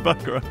guys in the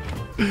background.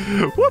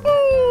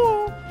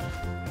 Woohoo!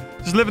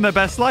 Just living their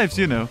best lives,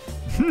 you know.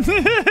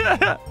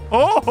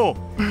 Oh!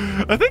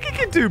 I think he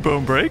can do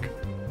bone break.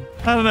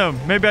 I don't know.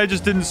 Maybe I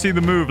just didn't see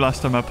the move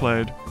last time I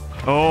played.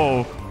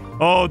 Oh.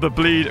 Oh, the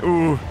bleed.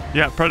 Ooh.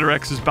 Yeah, Predator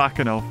X is back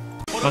and all.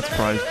 Not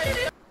surprised.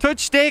 Touch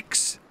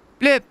sticks.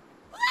 Blip.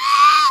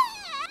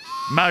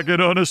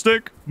 Maggot on a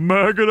stick.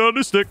 Maggot on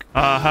a stick.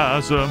 I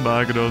have some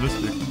maggot on a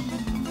stick.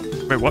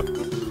 Wait, what?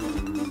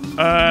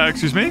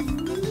 Excuse me?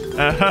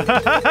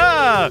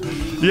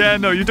 Yeah,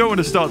 no, you don't want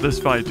to start this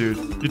fight, dude.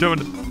 You don't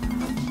want to...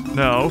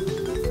 No.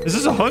 Is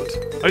this a hunt?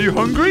 Are you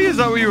hungry? Is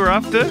that what you were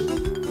after?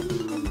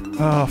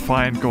 Oh,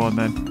 fine. Go on,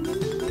 then.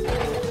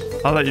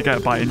 I'll let you get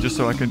a bite in just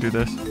so I can do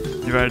this.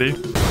 You ready?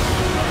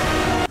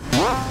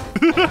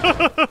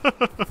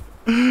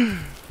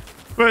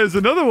 Wait, there's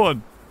another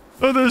one.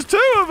 Oh, there's two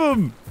of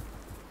them.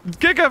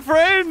 Kick our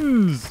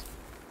friends.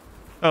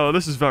 Oh,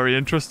 this is very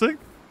interesting.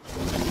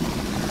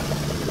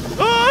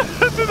 Oh,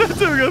 they're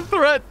doing a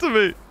threat to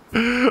me.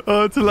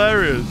 Oh, it's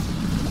hilarious.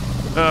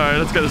 All right,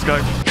 let's get this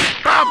guy.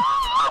 Bam!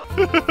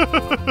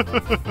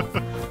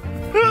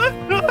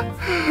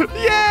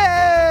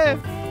 Yeah!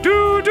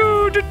 Do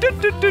do do do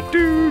do do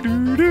do do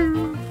do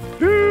do.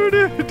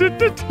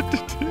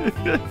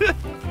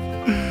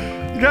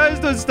 You guys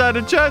don't stand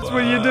a chance.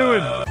 What are you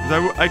doing?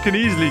 I can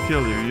easily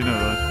kill you. You know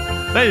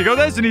that. There you go.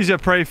 There's an easier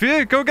prey for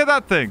you. Go get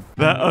that thing.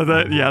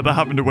 Yeah, they're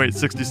having to wait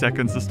 60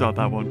 seconds to start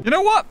that one. You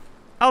know what?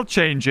 I'll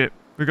change it.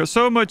 We've got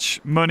so much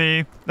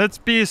money. Let's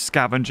be a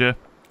scavenger.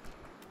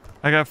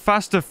 I got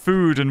faster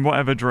food and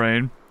whatever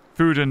drain.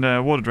 Food and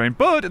water drain.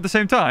 But at the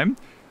same time,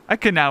 I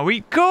can now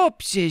eat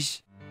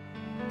corpses.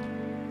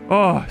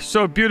 Oh,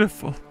 so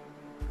beautiful.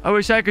 I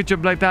wish I could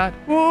jump like that.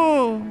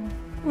 Whoa.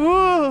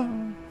 Whoa.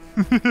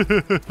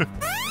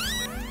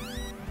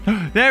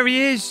 There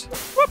he is.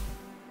 Whoop.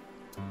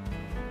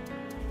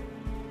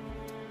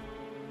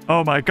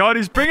 Oh my god,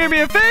 he's bringing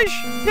me a fish.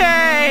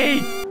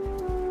 Yay.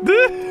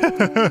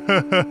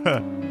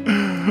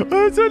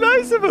 Oh, it's so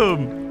nice of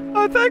him.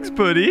 Oh, thanks,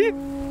 buddy.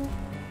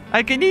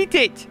 I can eat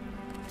it.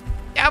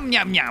 Yum,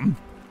 yum, yum.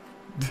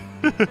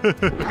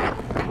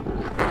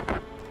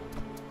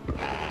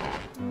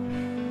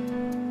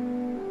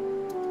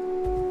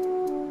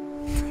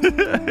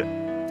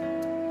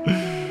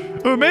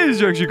 Oh,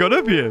 amazing you actually got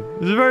up here.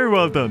 This is very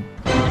well done.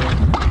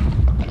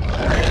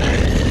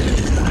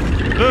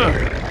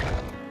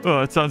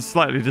 Oh, it sounds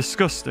slightly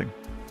disgusting.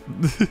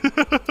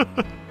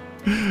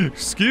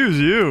 Excuse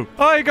you.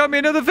 Oh, you got me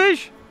another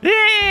fish.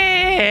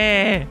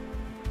 Yeah.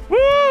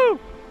 Woo.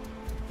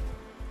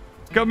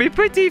 Got me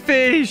pretty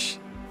fish.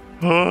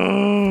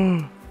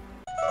 Oh.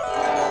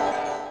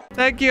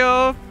 Thank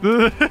you.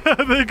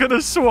 They're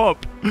gonna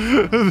swap.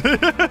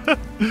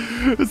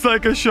 It's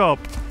like a shop.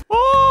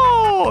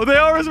 Oh, they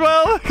are as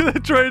well. They're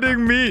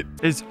trading meat.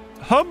 It's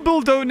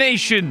humble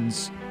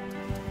donations.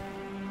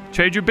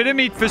 Trade your bit of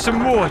meat for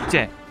some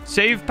water.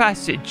 Save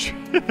passage.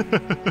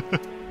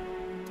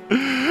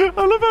 I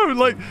love how,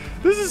 like,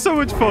 this is so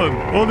much fun.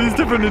 All these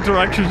different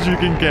interactions you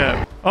can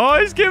get. Oh,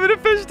 he's giving a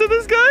fish to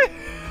this guy.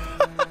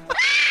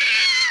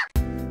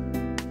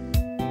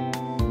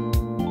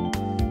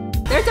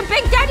 There's a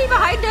big daddy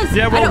behind us.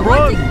 Yeah, well,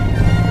 run.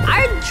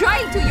 I'm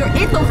trying to. You're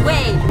in the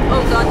way.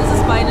 Oh god, this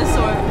is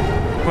Spinosaur.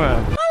 Where?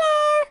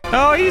 Hello.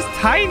 Oh, he's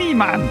tiny,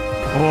 man.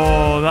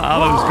 Oh, that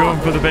aloe's going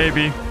for the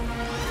baby.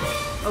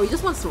 Oh, he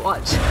just wants to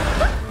watch.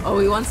 Oh,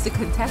 he wants to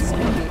contest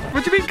me.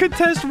 What do you mean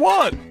contest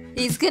what?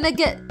 He's gonna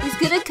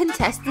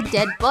contest the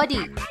dead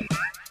body.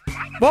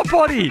 What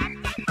body?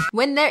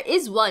 When there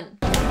is one.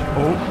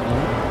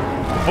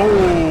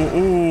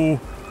 Oh.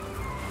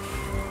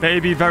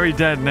 Baby very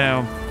dead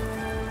now.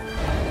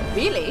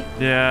 Really?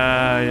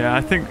 Yeah.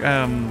 I think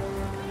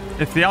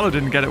if the aloe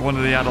didn't get it, one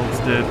of the adults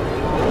did.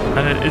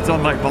 And it's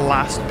on like the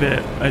last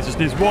bit. It just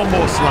needs one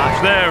more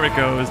slash. There it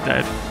goes,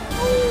 dead.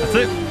 That's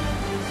it.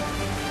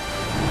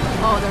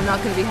 Oh, they're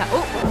not going to be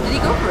Oh, did he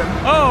go for him?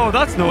 Oh,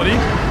 that's naughty.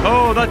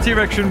 Oh, that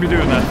T-Rex shouldn't be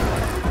doing that.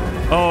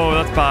 Oh,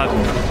 that's bad.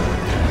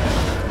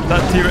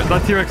 That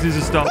T-Rex needs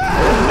to stop.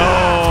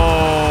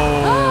 Oh.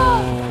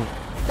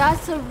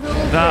 That's a rule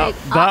break.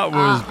 That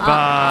was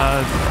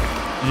bad.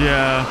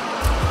 Yeah.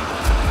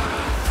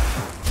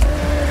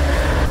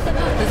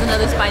 There's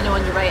another Spino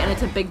on your right, and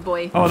it's a big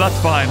boy. Oh, that's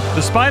fine.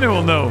 The Spino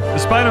will know. The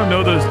Spino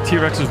know those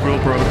T-Rex's real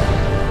broke.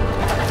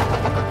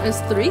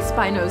 There's 3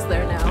 Spinos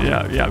there now.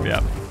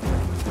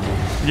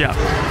 Yeah.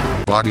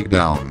 Body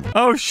down.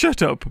 Oh,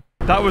 shut up.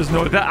 That was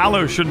no... That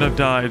aloe shouldn't have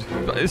died.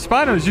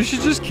 Spinos, you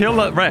should just kill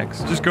that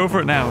Rex. Just go for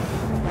it now.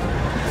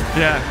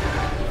 Yeah.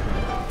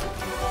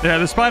 Yeah,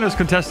 the Spino's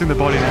contesting the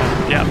body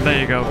now. Yeah, there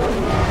you go.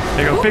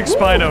 There you go. Big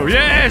Spino.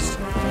 Yes!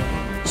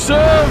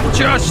 Serve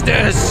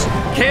justice!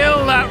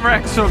 Kill that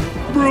Rex of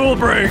rule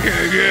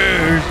breaking.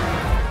 Yes!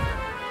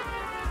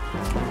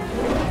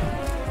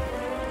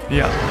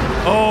 Yeah.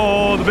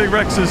 Oh, the big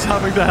Rex is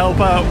having to help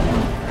out.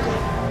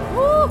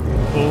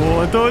 Oh,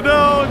 I don't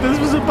know. This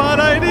was a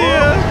bad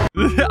idea.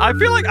 I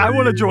feel like I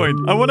want to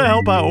join. I want to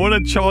help out. I want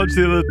to charge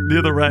the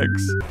other Rex.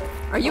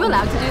 Are you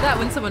allowed to do that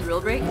when someone rule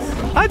breaks?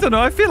 I don't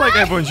know. I feel like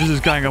everyone should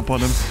just gang up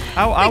on him.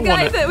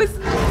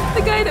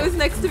 The guy that was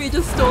next to me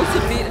just stole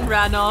some meat and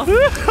ran off.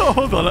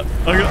 Hold on.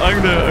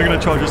 I'm gonna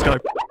charge this guy.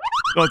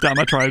 Oh damn!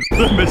 I tried.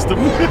 I missed him.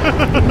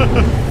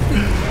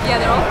 Yeah,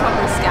 they're all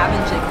proper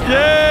scavenging now.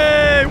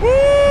 Yay! Woo!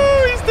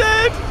 He's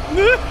dead.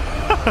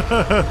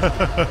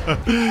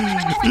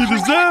 He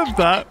deserved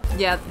that.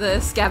 Yeah, the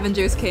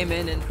scavengers came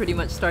in and pretty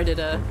much started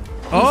eating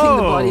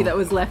the body that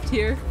was left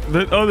here.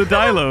 The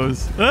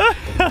dilos.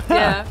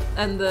 Yeah,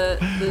 and the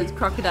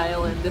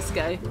crocodile and this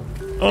guy.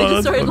 Oh, They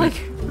just started funny.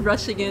 like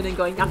rushing in and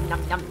going yum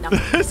yum yum yum.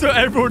 So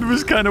everyone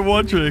was kind of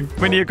watching.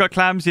 When you've got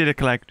clams here to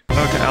collect.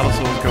 Okay,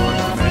 Alisaur's going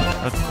for me.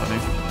 That's funny.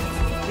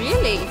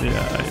 Really?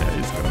 Yeah,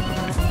 he's going for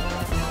me.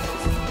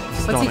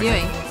 What's he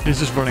doing? He's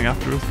just running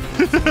after us.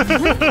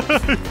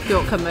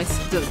 Don't come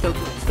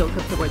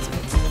towards me.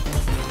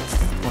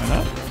 Why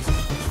not?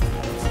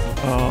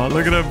 Oh,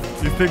 look at him.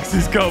 He thinks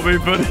he's got me,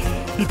 but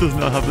he does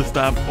not have the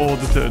stamp or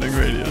the turning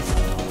radius.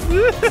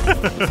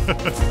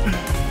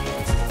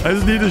 I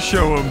just need to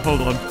show him.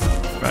 Hold on.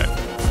 Right.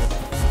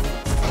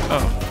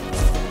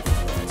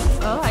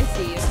 Oh, I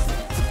see you.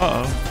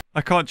 Uh-oh.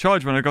 I can't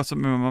charge when I got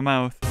something in my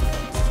mouth.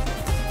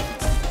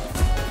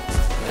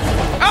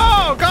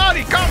 Oh, God,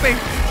 he got me!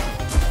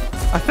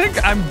 I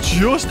think I'm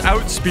just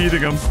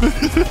outspeeding him.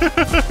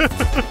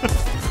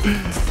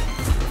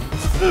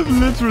 I'm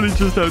literally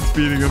just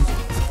outspeeding him.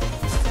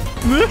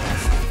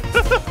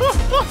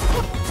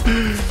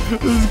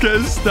 Let's get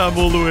his stamp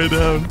all the way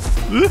down.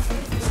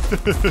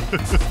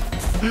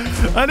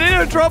 I need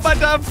to drop my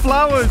damn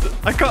flowers.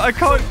 I can't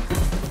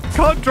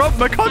drop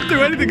them. I can't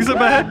do anything except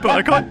my head, but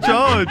I can't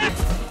charge.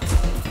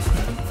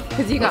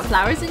 Because you got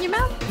flowers in your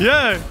mouth?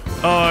 Yeah.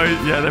 Oh,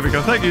 yeah, there we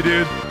go. Thank you,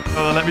 dude.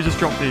 Oh, let me just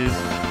drop these.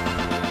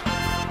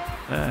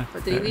 There.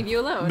 But did he leave you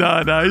alone?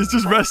 Nah, he's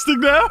just resting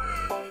now.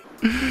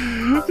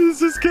 He's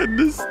just getting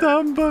his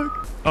stamp back.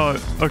 Oh,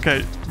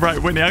 okay. Right,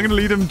 Whitney, I'm going to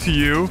lead him to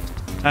you.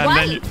 And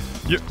Why? then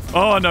you...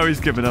 Oh, no, he's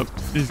given up.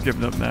 He's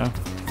given up now.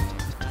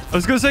 I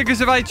was going to say,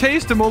 because if I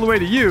chased him all the way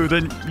to you,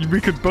 then we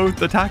could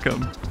both attack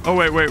him. Oh,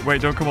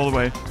 wait. Don't come all the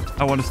way.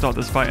 I want to start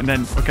this fight and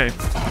then... Okay.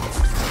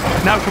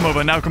 Now come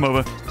over.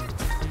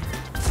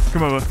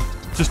 Come over.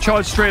 Just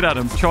charge straight at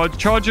him.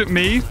 Charge at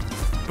me,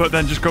 but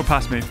then just go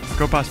past me.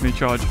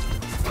 Charge.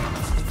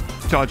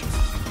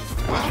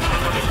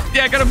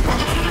 Yeah, get him.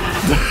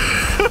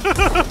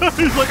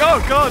 He's like, oh,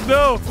 God,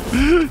 no.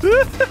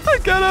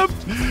 Get him.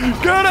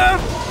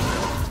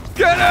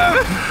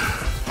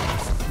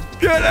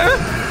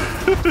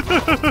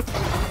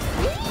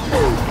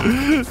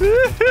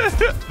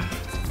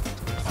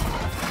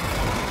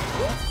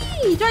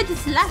 He tried to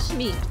slash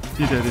me.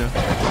 He did, yeah.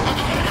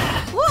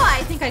 Whoa,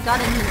 I think I got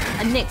him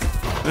a nick.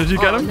 Did you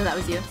get him? No, that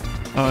was you.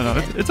 Oh, no,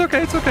 it's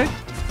okay.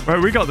 Right,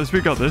 we got this.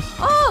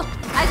 Oh,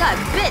 I got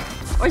bit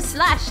or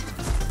slashed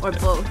or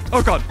both.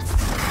 Oh, God.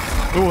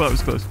 Oh, that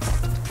was close.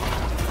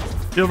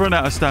 He'll run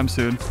out of stamps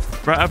soon.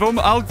 Right,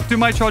 I'll do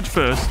my charge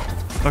first.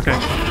 Okay.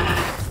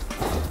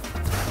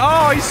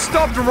 Oh, he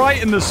stopped right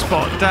in the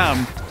spot.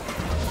 Damn.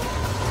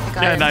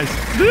 Got him. Nice.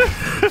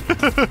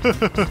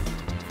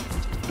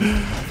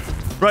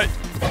 Right.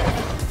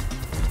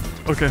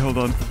 Okay, hold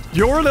on.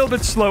 You're a little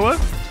bit slower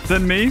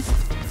than me.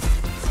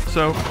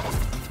 So,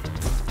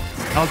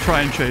 I'll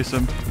try and chase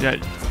him. Yeah.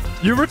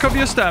 You recover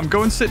your stam.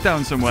 Go and sit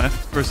down somewhere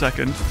for a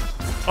second.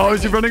 Oh,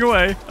 is he running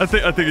away? I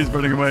think he's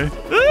running away.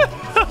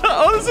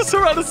 Oh, there's a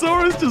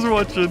Tyrannosaurus just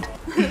watching.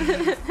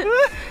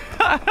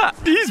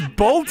 He's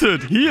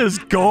bolted. He is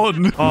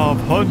gone. Of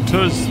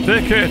Hunter's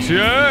Thicket,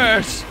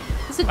 yes.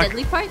 Is it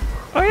deadly part?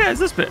 Oh, yeah, it's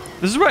this bit.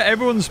 This is where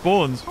everyone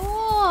spawns.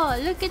 Oh,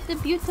 look at the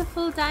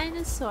beautiful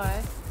dinosaur.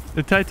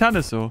 The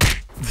Titanosaur.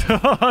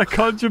 I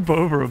can't jump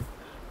over him.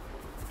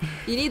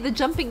 You need the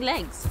jumping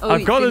legs. Oh,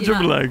 I've got the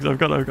jumping legs. I've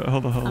got.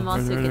 Hold on. I'm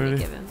also going to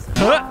give him some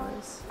Huh?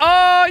 flowers.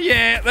 Oh,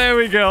 yeah. There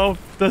we go.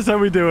 That's how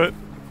we do it.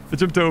 I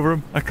jumped over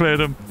him. I cleared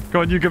him.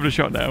 Go on, you give it a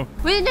shot now.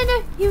 Wait,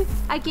 no.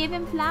 I gave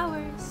him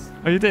flowers.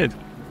 Oh, you did?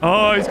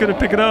 Oh, he's going to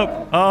pick it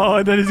up. Oh,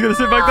 and then he's going to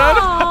sit back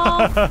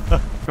down.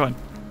 Go on.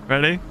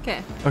 Ready?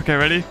 Okay. Okay,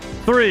 ready?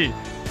 3,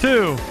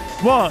 2,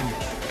 1,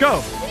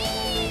 go.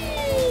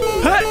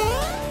 Hey!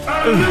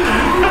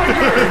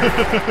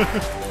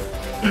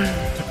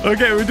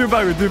 Okay, we do it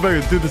backwards.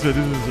 Do this way.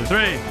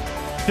 3,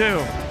 2,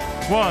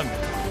 1,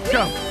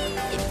 go.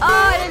 Oh,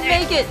 I didn't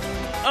make it.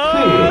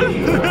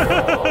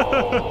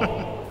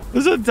 Oh!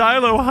 There's a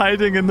dino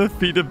hiding in the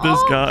feet of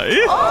this guy.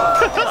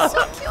 Oh, that's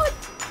so cute.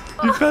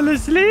 You fell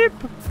asleep?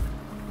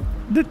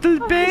 Little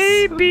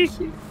baby. So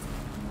cute.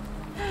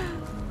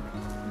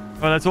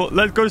 Oh, that's all.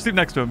 Let's go to sleep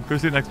next to him.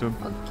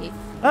 Okay.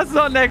 That's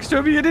not next to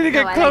him. You need to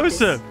get No, I like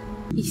closer. this.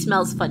 He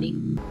smells funny.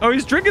 Oh,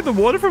 he's drinking the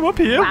water from up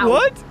here? Wow.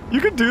 What? You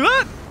can do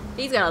that?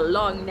 He's got a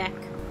long neck.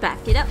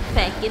 Back it up,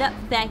 back it up,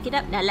 back it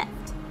up. Now left,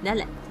 now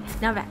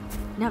right,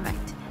 now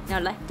right, now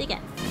left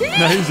again.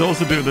 Now he's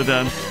also doing the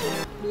dance.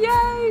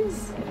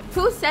 Yes!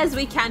 Who says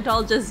we can't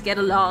all just get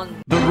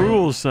along? The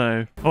rules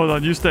say. Hold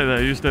on, you stay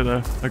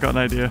there. I got an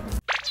idea.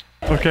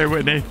 Okay,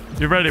 Whitney,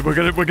 you ready? We're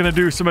gonna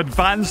do some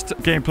advanced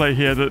gameplay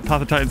here that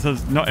Path of Titans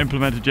has not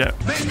implemented yet.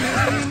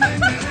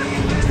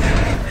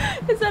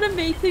 Is that a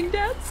mating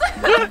dance?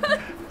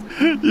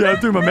 Yeah, I'm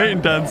doing my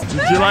mating dance. Do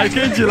you like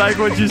it? Do you like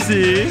what you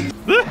see?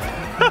 No,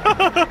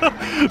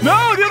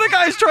 the other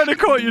guy's trying to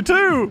caught you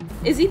too.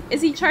 Is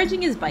he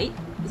charging his bite?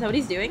 Is that what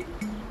he's doing?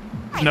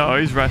 No,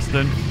 he's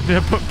resting.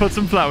 Yeah, put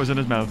some flowers in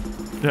his mouth.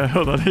 Yeah,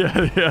 hold on.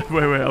 Yeah.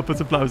 Wait. I'll put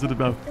some flowers in his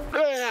mouth.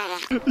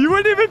 You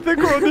wouldn't even think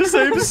we're on the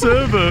same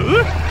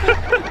server.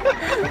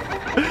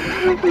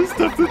 The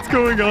stuff that's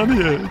going on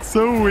here. It's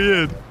so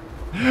weird.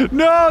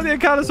 No, the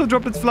Acanosaur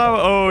dropped its flower.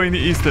 Oh,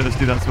 he's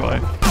thirsty, that's why.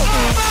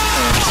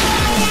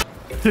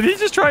 Did he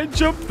just try and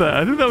jump there?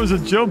 I think that was a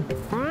jump.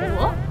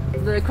 What?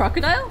 The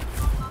crocodile?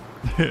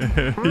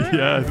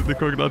 Yeah, I think the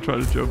crocodile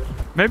tried to jump.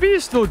 Maybe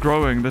he's still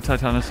growing, the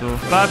Titanosaur.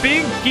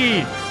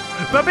 Babinky!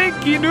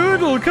 Babinky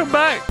Noodle, come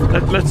back!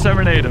 Let's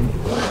serenade him.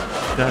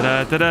 Da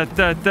da da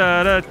da da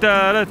da da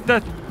da da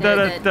da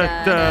da da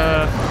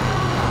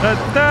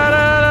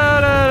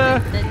da.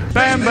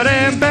 Bam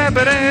ba-dam, bam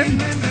ba-dam,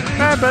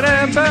 bam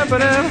ba-dam, bam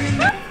ba-dam.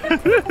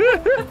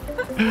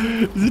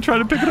 Is he trying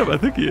to pick it up? I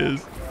think he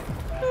is.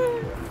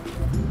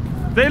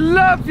 They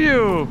love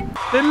you!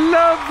 They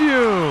love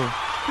you!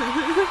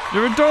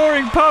 You're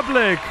adoring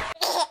public!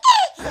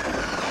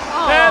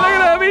 Hey, look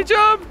at him! He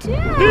jumped!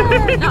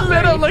 Yeah, He not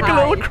let out very like a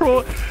high. little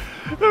crawl.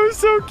 That was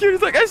so cute.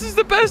 He's like, this is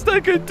the best I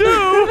could do.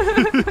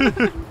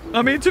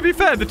 I mean, to be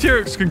fair, the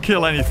T-Rex can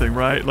kill anything,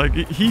 right? Like,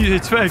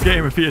 it's fair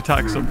game if he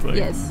attacks something.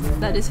 Yes,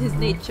 that is his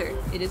nature.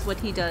 It is what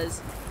he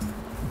does.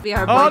 We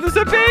are Oh, both...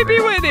 there's a baby,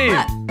 Whitney!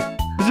 What?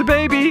 There's a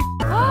baby.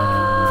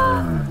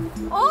 Oh!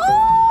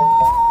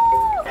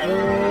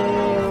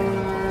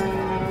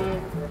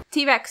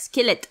 T-Rex,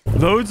 kill it.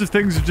 Loads of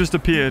things have just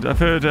appeared. I've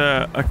heard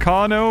a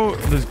Carno,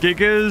 there's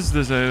Gigas,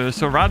 there's a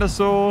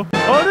Ceratosaur.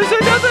 Oh, there's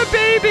another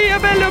baby, a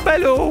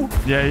Bello.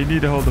 Yeah, you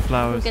need to hold the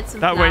flowers. We'll get some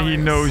that way he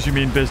flowers. knows you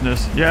mean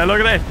business. Yeah, look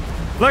at it.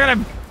 Look at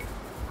him.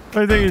 What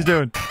do you think he's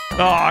doing?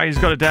 Oh, he's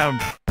got it down.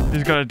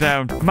 He's got it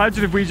down.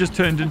 Imagine if we just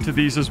turned into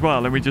these as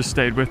well and we just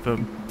stayed with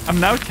them.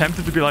 I'm now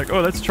tempted to be like, oh,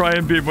 let's try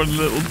and be one of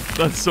the little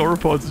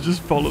sauropods and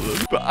just follow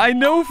them. But I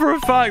know for a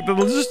fact that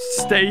they'll just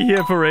stay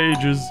here for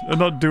ages and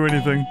not do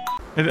anything.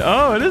 And,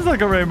 oh, it is like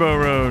a rainbow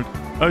road.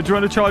 Oh, do you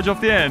want to charge off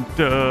the end?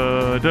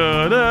 Da,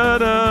 da, da,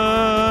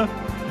 da.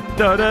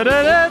 Da, da, da,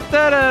 da,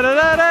 da, da,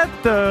 da, da,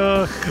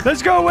 da.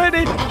 Let's go,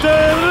 Whitney. Da,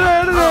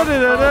 da, da, da,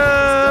 da,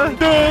 da,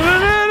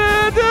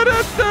 da, da,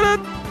 da, da,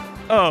 da.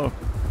 Oh.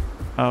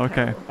 Oh,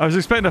 okay. I was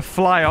expecting to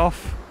fly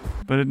off,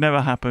 but it never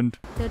happened.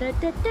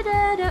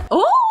 Da-da-da-da-da-da.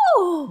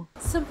 Oh!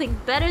 Something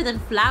better than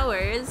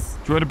flowers.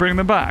 Do you want to bring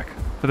them back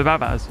for the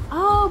Babas?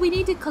 Oh, we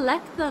need to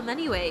collect them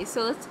anyway,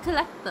 so let's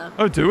collect them.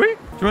 Oh, do we? Do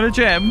you want a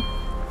gem?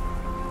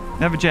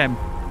 Have a gem.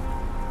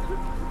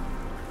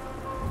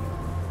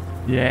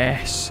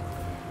 Yes.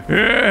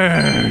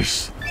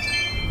 Yes.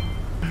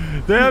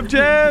 They have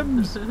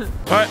gems. All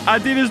right, our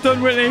dinner's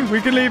done, Whitney.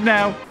 We can leave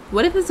now.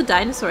 What if there's a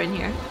dinosaur in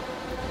here?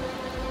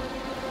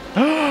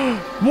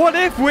 What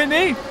if,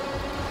 Whitney?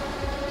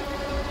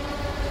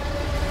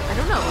 I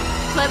don't know.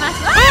 Climax.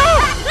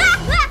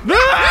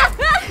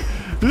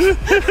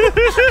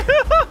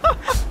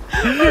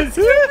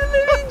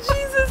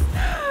 Jesus.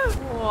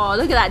 Whoa,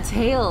 look at that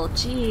tail.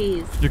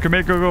 Jeez. You can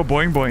make her go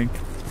boing boing.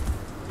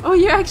 Oh,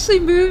 you're actually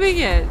moving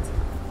it.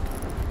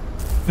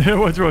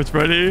 Watch,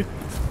 ready?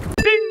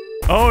 Ding!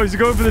 Oh, he's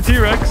going for the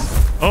T-Rex.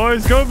 Oh,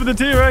 he's going for the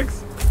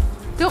T-Rex.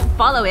 Don't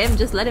follow him,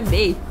 just let him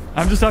be.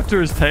 I'm just after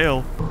his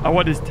tail. I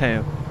want his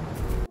tail.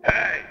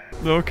 Hey!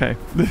 Okay.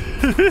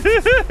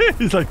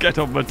 He's like, get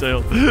off my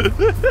tail.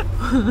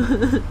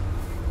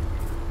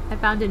 I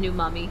found a new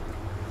mommy.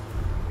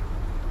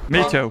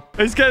 Me too.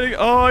 He's getting...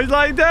 Oh, he's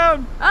lying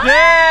down. Ah!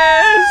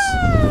 Yes!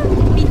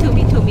 Me too,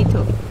 me too, me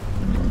too.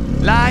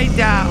 Lie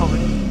down.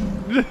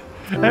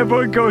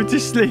 Everyone going to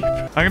sleep.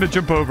 I'm going to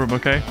jump over him,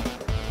 okay?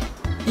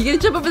 You gonna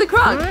jump over the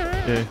croc?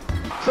 Yeah.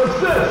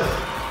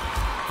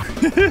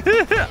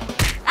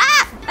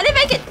 Ah! I didn't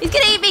make it! He's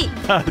gonna eat me!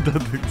 I don't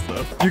think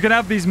so. You can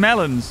have these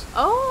melons.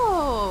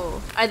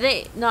 Oh. Are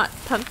they not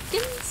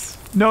pumpkins?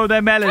 No,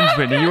 they're melons,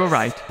 Winnie. You were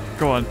right.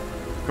 Go on.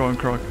 Go on,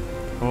 Croc.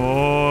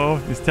 Oh,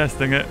 he's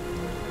testing it.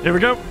 Here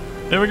we go.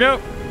 Here we go.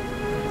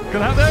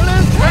 Gonna have... There it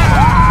is.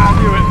 Ah!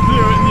 Knew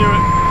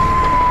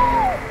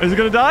it. Is he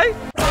gonna die?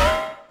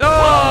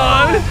 Oh!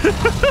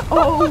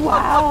 Oh,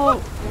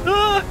 wow.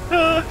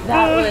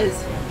 That was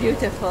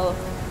beautiful.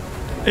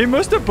 He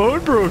must have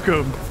bone broke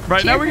him.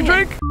 Right, now we can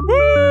drink.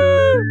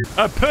 Woo!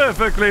 A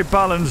perfectly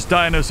balanced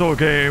dinosaur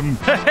game.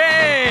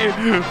 Hey!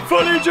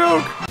 Funny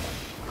joke.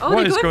 Oh,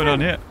 What is going on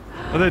here?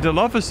 Are they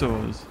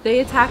Dilophosaurs? They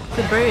attacked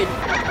the bird.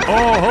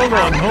 Oh, hold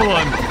on.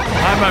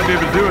 I might be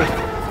able to do it.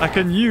 I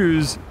can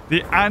use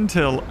the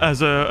anthill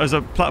as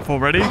a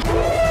platform. Ready?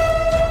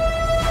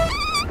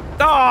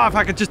 Oh, if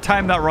I could just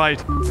time that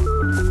right.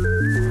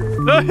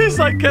 Oh, he's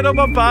like, get on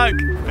my back.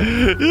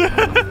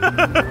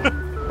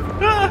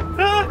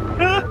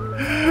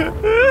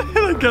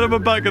 Like, get on my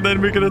back and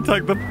then we can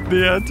attack the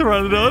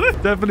Pteranodon.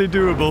 Definitely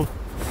doable.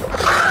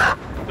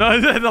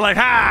 They're like,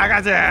 ha, I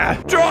gotcha.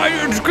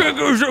 Giant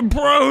kickers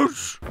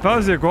approach. If I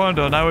was the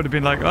Iguanodon, I would have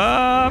been like,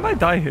 I might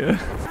die here.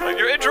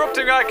 You're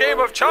interrupting our game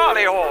of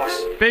Charlie Horse.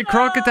 Big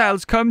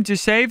crocodiles come to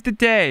save the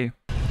day.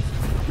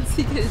 What's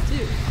he gonna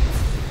do?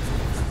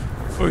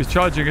 Oh, he's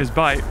charging his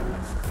bite.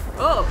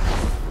 Oh,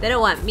 they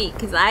don't want me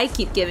because I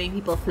keep giving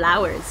people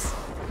flowers.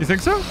 You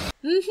think so?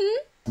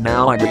 Mm-hmm.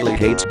 Now I really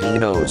hate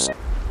dinos.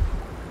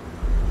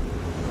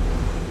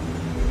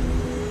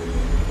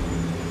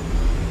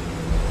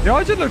 The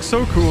origin looks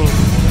so cool.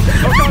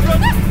 Oh god,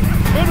 run!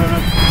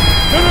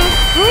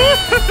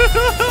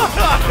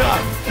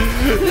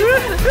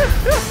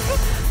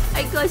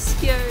 I got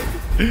scared.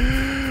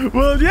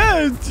 Well,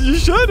 yeah, you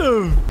should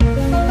have.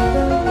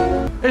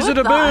 Is it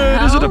a bird?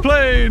 hell? Is it a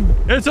plane?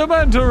 It's a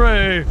manta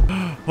ray.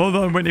 Hold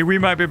on, Whitney. We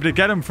might be able to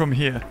get him from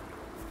here.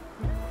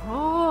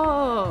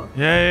 Oh.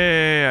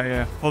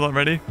 Yeah. Hold on,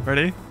 ready?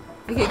 Okay,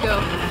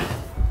 go.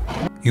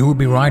 You would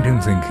be right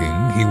in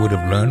thinking he would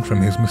have learned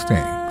from his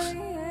mistakes.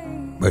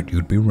 But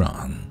you'd be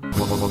wrong.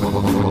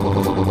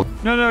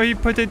 No, he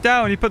put it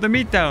down. He put the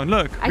meat down.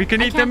 Look, we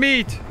can eat the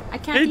meat. I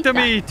can't Eat the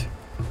that. meat.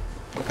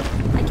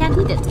 I can't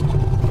eat it.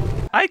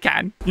 I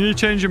can. You need to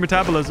change your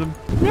metabolism.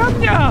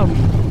 Yum, yum.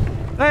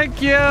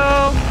 Thank you.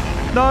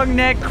 Long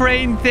neck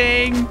crane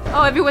thing.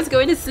 Oh, everyone's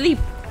going to sleep.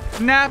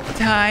 Nap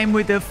time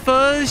with a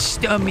full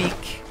stomach.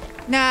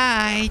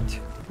 Night.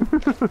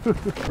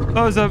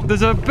 Oh,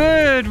 there's a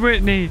bird,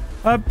 Whitney.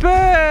 A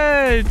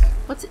bird.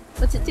 What's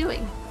it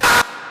doing?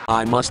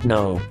 I must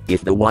know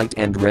if the white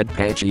and red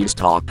Pachys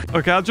talk.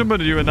 Okay, I'll jump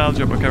under you and I'll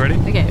jump. Okay, ready?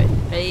 Okay,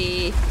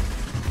 ready.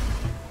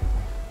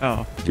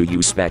 Oh. Do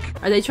you spec?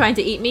 Are they trying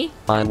to eat me?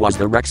 I was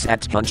the Rex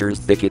at Puncher's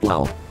Thicket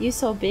well. You're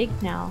so big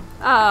now.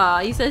 Oh,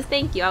 he says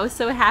thank you. I was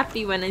so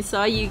happy when I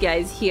saw you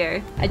guys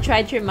here. I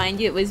tried to remind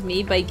you it was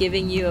me by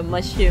giving you a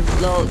mushroom,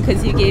 lol,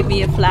 because you gave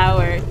me a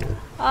flower.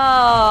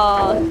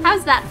 Oh,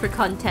 how's that for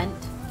content?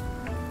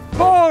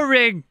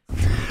 Boring.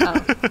 Oh,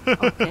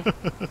 okay.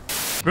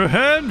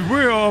 And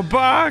we are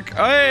back.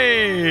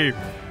 Hey,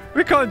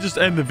 we can't just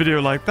end the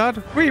video like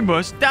that. We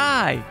must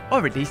die,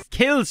 or at least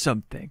kill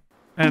something.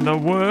 In the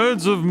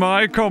words of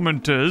my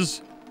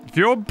commenters, if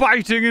you're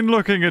biting and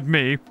looking at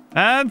me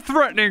and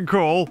threatening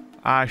Cole,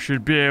 I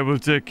should be able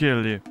to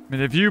kill you.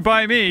 And if you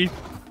bite me,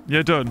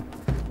 you're done.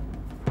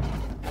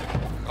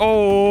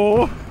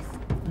 Oh,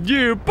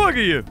 you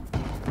bugger you.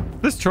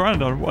 This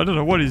Pteranodon, I don't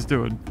know what he's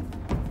doing.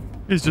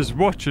 He's just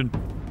watching.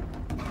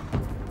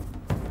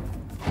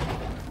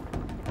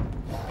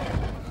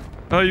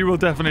 Oh, you will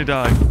definitely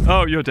die.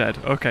 Oh, you're dead.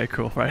 Okay,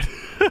 cool. Right.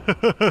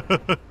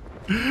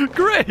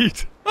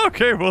 Great.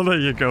 Okay, well, there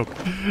you go.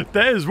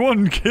 There's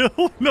one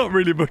kill. Not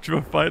really much of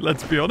a fight,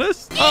 let's be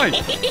honest. Hi.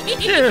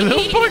 Yeah,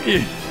 little buggy.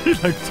 He,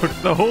 like, took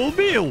the whole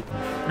meal.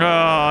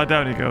 Ah,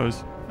 down he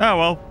goes. Oh,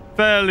 well.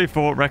 Fairly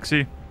fought,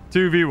 Rexy.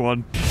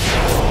 2v1.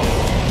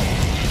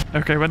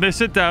 Okay, when they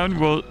sit down,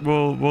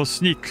 we'll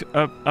sneak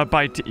a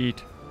bite to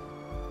eat.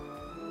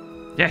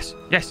 Yes.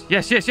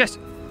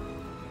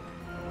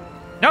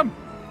 Yum.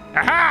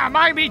 Aha!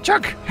 My meat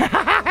chunk!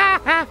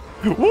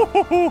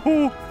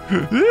 Yum.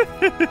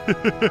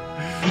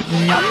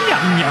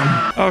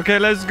 Okay,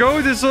 let's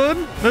go, this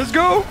one. Let's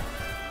go.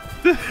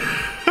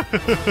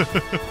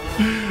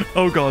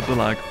 Oh god, the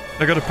lag.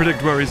 I gotta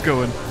predict where he's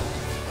going.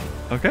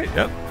 Okay,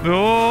 yep.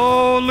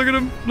 Oh, look at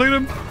him.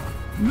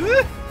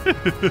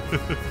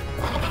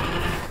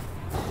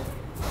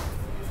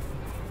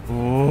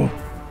 Oh,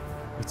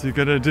 what's he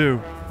gonna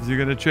do? Is he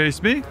gonna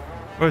chase me?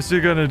 What's he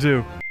gonna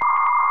do?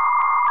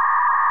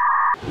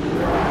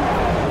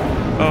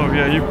 Oh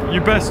yeah,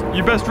 you best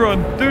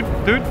run, dude.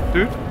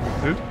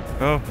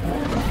 Oh,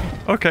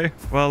 okay.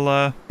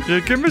 Well, yeah,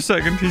 give him a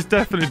second. He's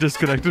definitely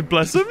disconnected.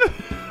 Bless him.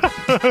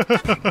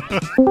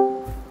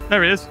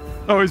 There he is.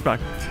 Oh, he's back.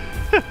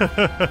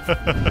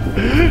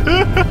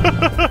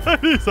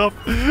 He's off.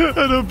 I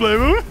don't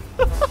blame him.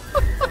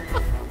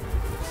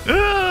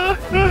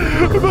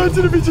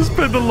 Imagine if he just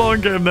played the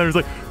long game there. He's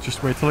like,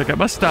 just wait till I get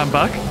my stand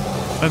back,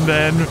 and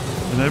then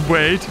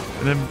wait,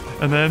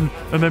 and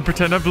then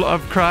pretend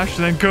I've crashed,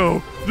 and then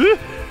go.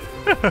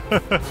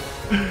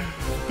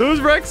 Those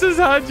Rexes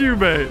had you,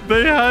 mate.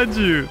 They had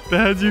you. They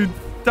had you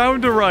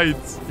down to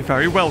rights. You're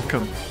very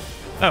welcome.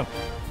 Oh,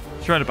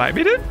 you trying to bite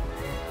me, dude?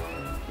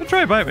 Don't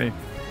try to bite me.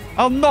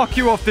 I'll knock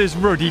you off this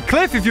ruddy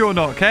cliff if you're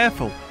not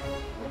careful.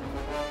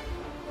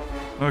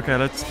 Okay,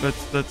 let's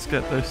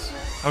get this.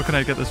 How can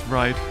I get this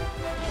right?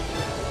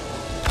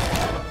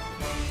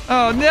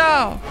 Oh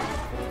no!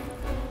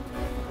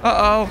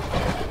 Uh-oh.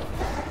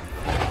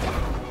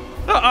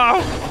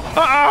 Uh-oh.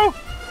 Uh-oh.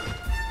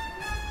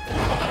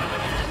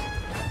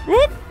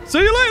 Whoop! See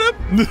you later!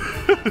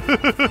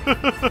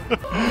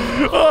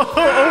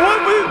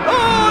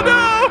 Oh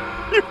no!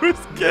 He was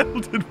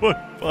killed in one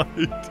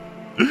fight.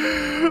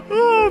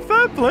 Oh,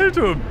 fair play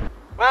to him.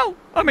 Well,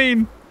 I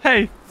mean,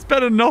 hey, it's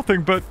better than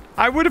nothing, but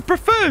I would have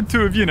preferred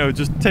to have, you know,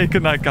 just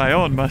taken that guy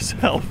on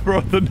myself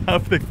rather than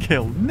have to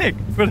kill Nick.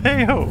 But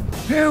hey-ho.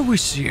 Here we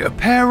see a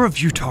pair of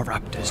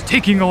Utahraptors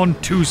taking on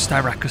 2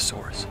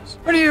 Styracosauruses.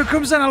 And here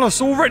comes an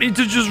Allosaur ready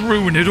to just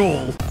ruin it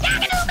all.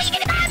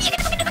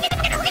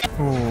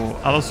 Oh,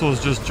 Allosaur's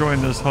just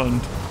joined this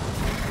hunt.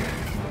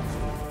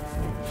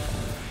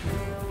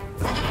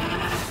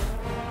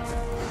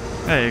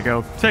 There you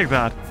go. Take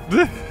that.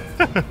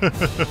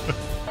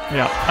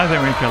 Yeah, I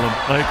think we kill him.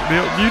 Like,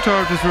 the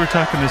Utahraptors were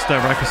attacking the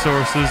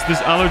Styracosauruses.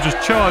 This Allo just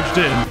charged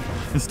in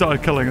and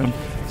started killing them.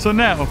 So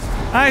now,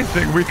 I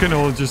think we can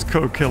all just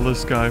go kill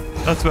this guy.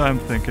 That's what I'm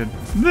thinking.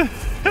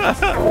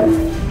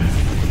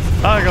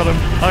 I got him.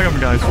 I got him,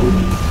 guys.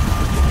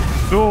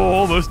 Oh,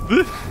 almost.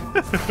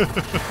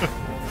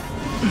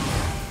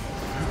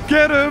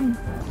 Get him!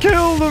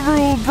 Kill the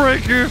rule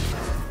breaker!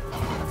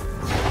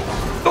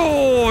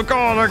 Oh,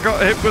 God, I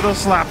got hit with a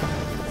slap.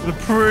 A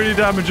pretty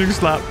damaging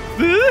slap.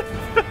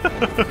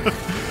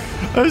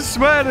 I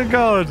swear to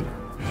God.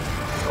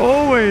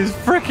 Always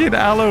freaking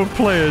Allo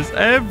players.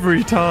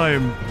 Every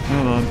time.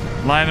 Hold on.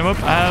 Line him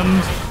up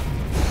and...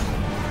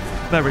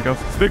 There we go.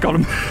 They got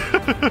him.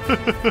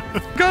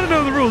 Gotta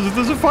know the rules. If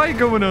there's a fight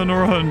going on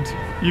or a hunt,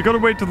 you gotta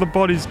wait till the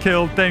body's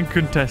killed, then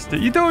contest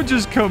it. You don't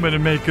just come in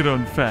and make it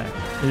unfair.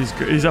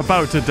 He's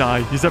about to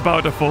die. He's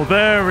about to fall.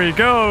 There he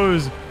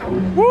goes.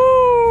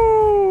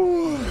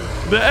 Woo!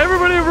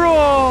 Everybody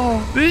roll!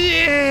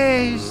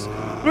 Yes!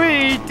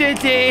 We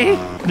did it!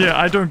 Yeah,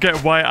 I don't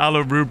get why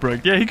Allo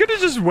rubric. Yeah, he could have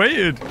just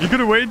waited. He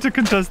could have waited to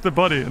contest the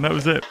body, and that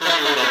was it.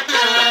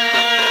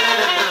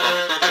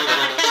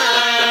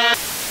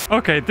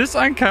 Okay, this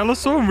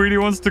Ankylosaur really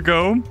wants to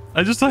go.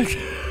 I just went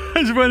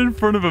in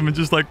front of him and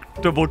just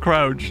double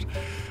crouched,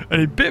 and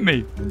he bit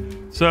me.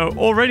 So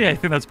already I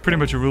think that's pretty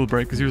much a rule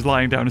break because he was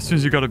lying down as soon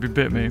as he got up he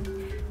bit me.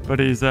 But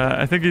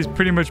I think he's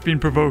pretty much been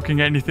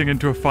provoking anything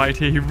into a fight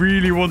here. He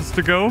really wants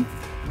to go.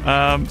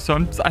 So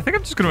I think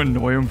I'm just going to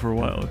annoy him for a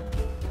while.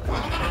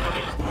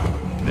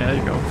 There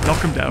you go.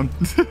 Knock him down.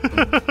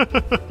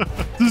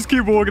 Just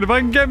keep walking. If I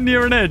can get him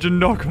near an edge and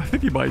knock him, I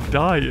think he might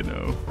die, you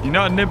know. You're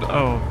not nib...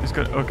 Oh, he's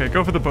got... Okay,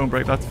 go for the bone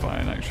break. That's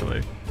fine,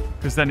 actually.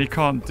 Because then he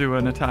can't do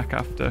an attack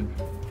after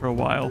for a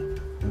while.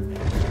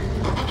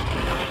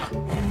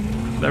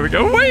 There we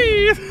go.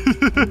 Whee!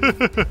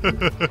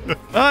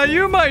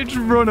 You might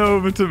run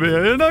over to me.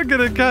 You're not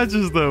going to catch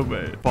us, though,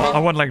 mate. I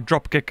want to,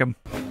 drop kick him.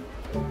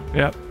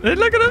 Yeah. Hey,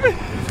 look at him.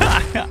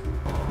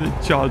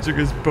 He's charging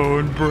his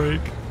bone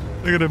break.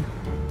 Look at him.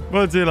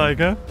 What's he like,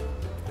 huh?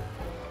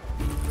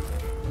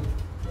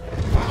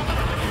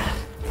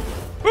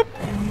 Whoop.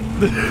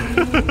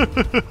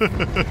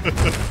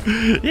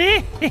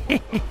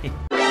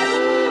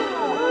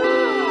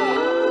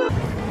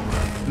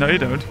 No, you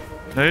don't.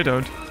 No, you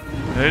don't.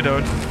 No, you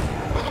don't.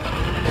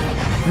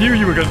 Knew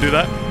you were going to do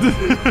that.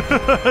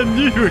 I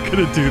knew you were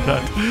going to do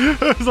that.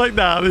 I was like,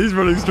 nah, he's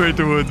running straight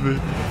towards me.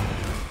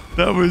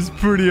 That was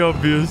pretty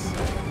obvious.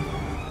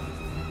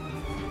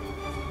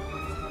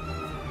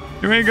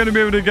 You ain't going to be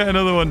able to get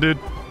another one, dude.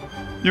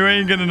 You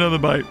ain't getting another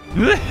bite.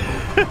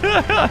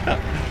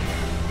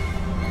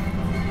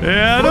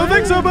 Yeah, I don't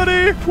think so,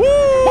 buddy. Woo!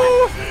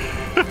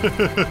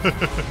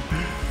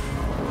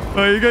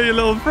 Oh, you got your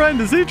little friend.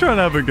 Is he trying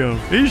to have a go?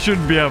 He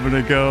shouldn't be having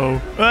a go.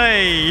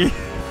 Hey! Look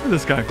at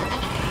this guy.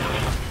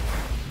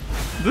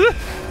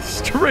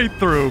 Straight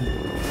through.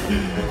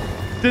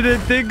 Didn't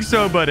think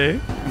so, buddy.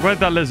 Where'd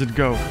that lizard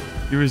go?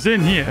 He was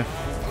in here.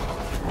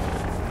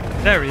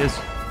 There he is.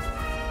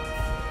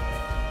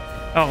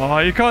 Oh,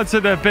 you can't say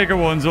that bigger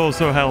one's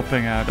also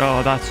helping out.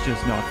 Oh, that's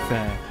just not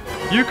fair.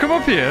 You come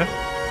up here,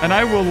 and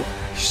I will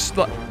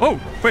Oh,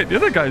 wait, the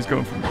other guy's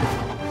going for me.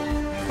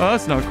 Oh,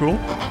 that's not cool.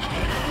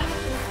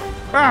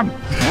 Bam!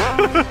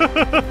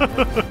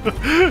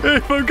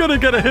 If I'm gonna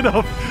get a hit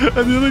off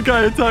and the other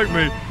guy attack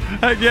me,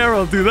 heck yeah,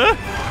 I'll do that.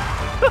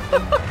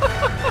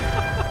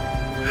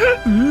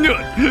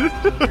 Nut!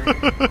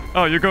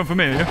 Oh, you're going for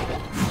me, are you?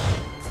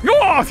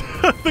 Oh!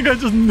 I think I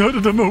just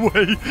nutted him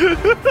away.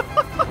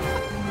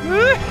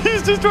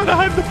 He's just trying to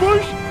hide the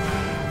bush.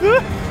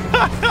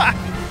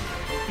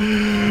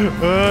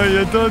 Oh,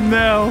 you're done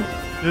now.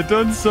 You're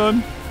done,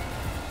 son.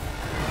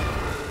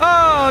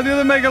 Oh, the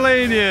other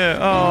Megalania.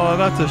 Oh,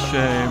 that's a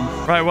shame.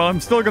 Right, well, I'm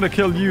still going to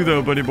kill you,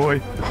 though, buddy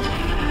boy.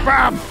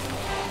 Bam!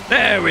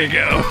 There we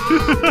go.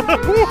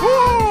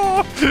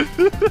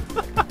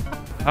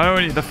 I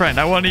don't eat the friend.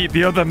 I want to eat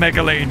the other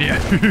Megalania.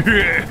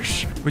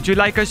 Yes. Would you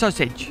like a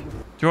sausage?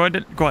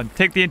 Jordan, go on.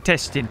 Take the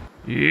intestine.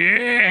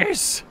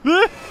 Yes.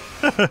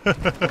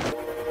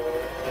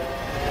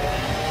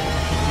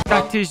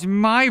 That is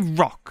my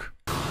rock.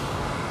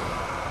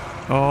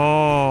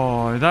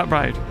 Oh, is that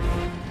right?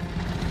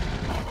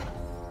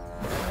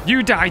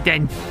 You die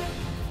then.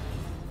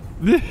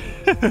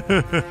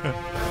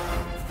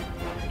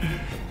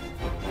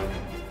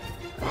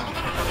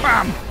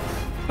 Bam!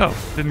 Oh,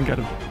 didn't get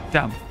him.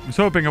 Damn. I was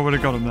hoping I would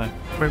have got him there.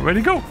 Wait, where'd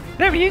he go?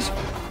 There he is.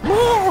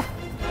 Whoa!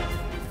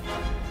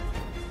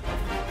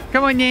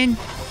 Come on in.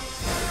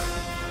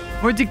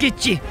 Where'd you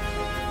get you?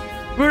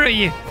 Where are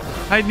you?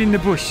 Hiding in the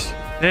bush.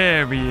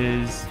 There he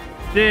is.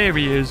 There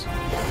he is.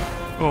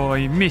 Oh,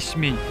 he missed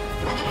me.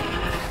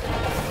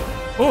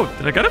 Oh,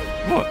 did I get him?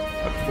 What?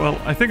 Well,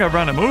 I think I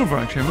ran him over,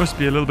 actually. It must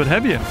be a little bit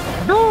heavier.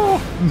 No!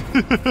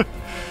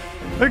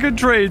 I could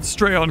trade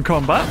straight on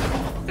combat.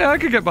 Yeah, I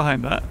could get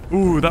behind that.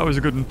 Ooh, that was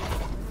a good one.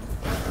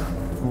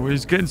 Oh,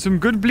 he's getting some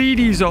good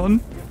bleedies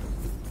on.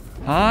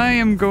 I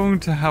am going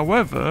to,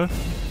 however,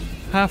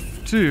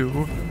 have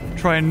to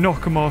try and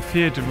knock him off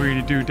here to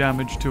really do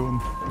damage to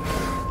him.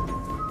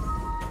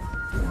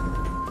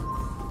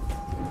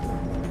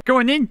 Go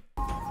on in.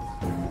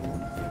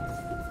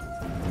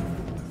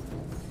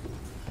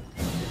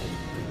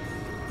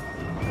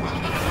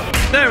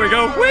 There we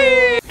go.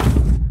 Whee!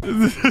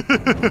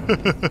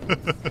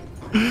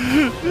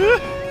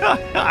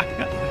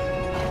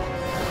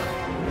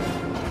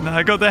 Now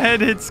I got the head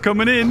hits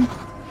coming in.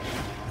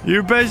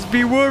 You best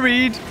be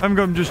worried. I haven't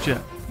got him just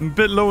yet. I'm a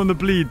bit low on the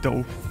bleed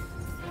though.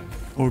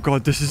 Oh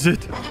god, this is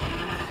it.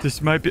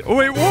 This might be... Oh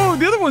wait, whoa,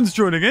 the other one's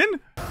joining in.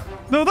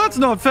 No, that's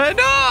not fair.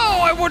 No,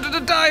 I wanted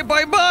to die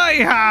by my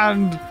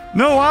hand.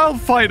 No, I'll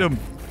fight him.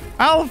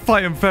 I'll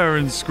fight him fair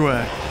and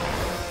square.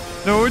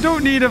 No, I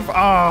don't need a...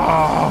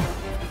 Ah,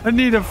 I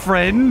need a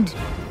friend.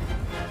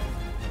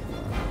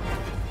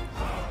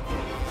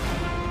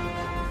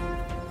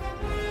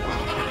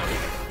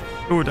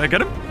 Oh, did I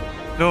get him?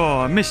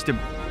 Oh, I missed him.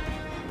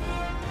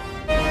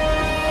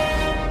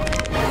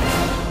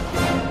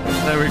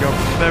 There we go.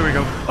 There we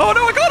go. Oh,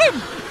 no, I got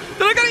him!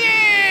 Did I get him?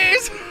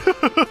 Yes!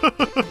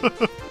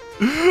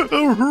 I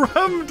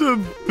rammed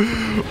him.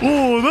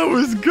 Oh, that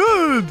was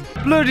good.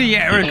 Bloody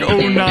Eric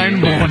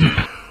 091.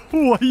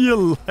 What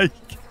you like?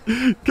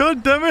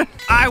 God damn it.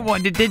 I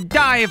wanted to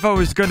die if I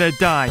was gonna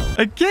die.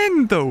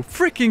 Again, though,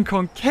 freaking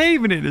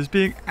Concavenator is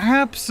being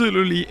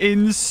absolutely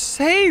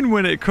insane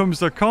when it comes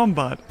to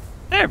combat.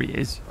 There he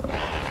is.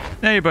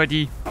 Hey,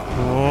 buddy.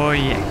 Oh,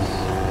 yes.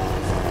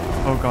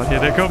 Oh, God, here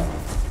they come.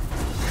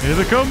 Here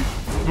they come.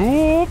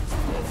 Whoop.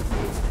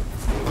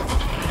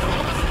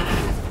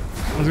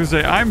 I was gonna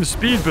say, I'm a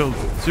speed build,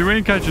 so you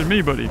ain't catching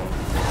me, buddy.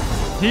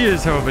 He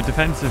is, however,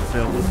 defensive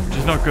build, which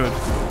is not good.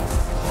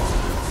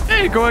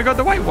 There you go, I got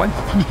the white one.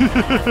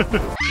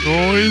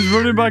 Oh, he's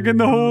running back in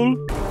the hole.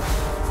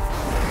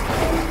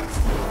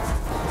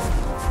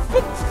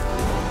 Whoop.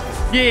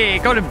 Yeah,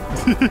 got him.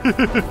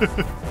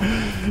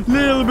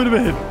 Little bit of a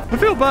hit. I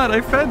feel bad,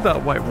 I fed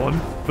that white one,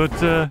 but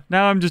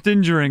now I'm just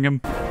injuring him.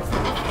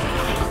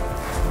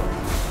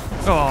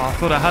 Oh, I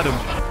thought I had him.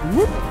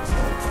 Whoop.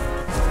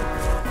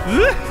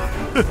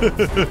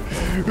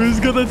 Who's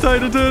got the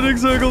tighter turning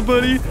circle,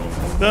 buddy?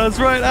 That's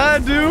right, I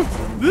do.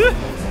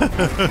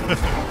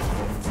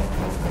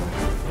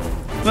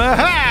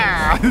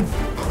 Aha!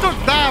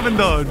 Stop diving,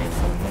 dog.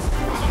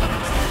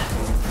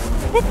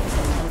 Whoop.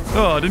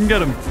 Oh, I didn't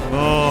get him.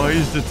 Oh,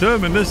 he's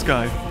determined, this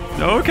guy.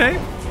 Okay.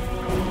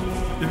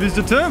 If he's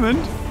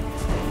determined,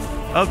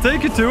 I'll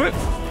take it to it.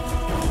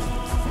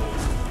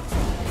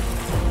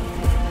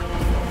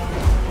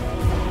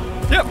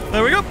 Yep,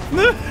 there we go.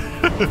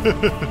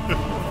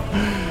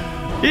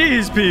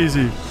 Easy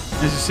peasy.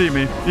 Did you see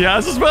me? He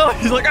has as well.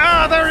 He's like,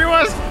 ah, there he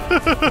was.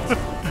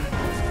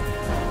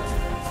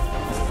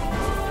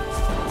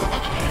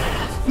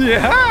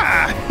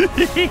 Yeah.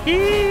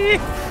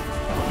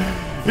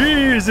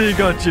 Easy,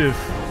 got you.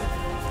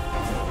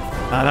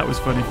 Ah, that was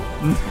funny.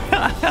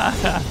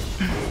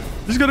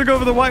 Just gonna go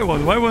for the white one.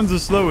 The white one's the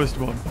slowest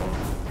one.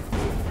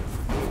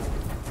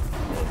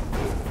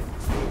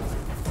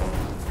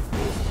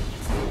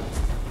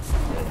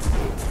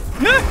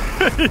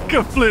 He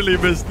completely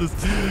missed us.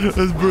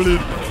 That's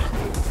brilliant.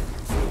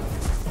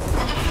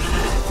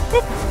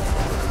 Whoop.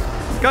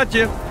 Got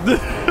you.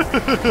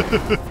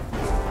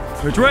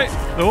 Which way?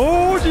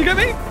 Oh, did you get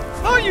me?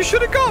 Oh, you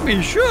should have got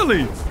me,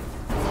 surely.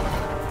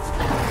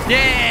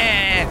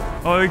 Yeah.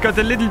 Oh, I got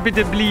a little bit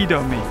of bleed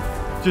on me.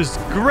 Just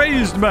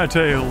grazed my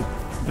tail.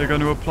 They're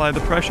going to apply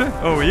the pressure.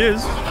 Oh, he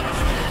is.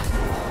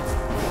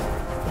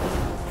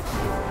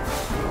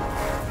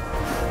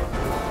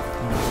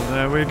 Oh,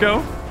 there we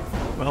go.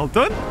 Well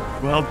done.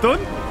 Well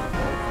done.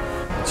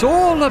 It's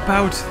all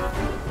about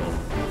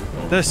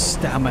the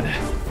stamina.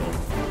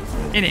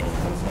 Innit?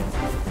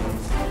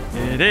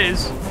 It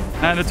is.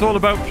 And it's all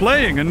about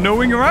playing and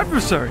knowing your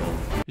adversary.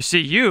 You see,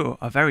 you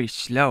are very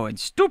slow and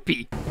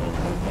stupid.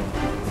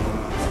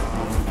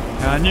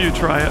 And you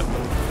try it.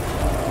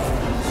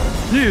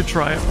 You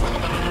try it.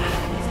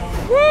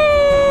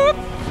 Woo!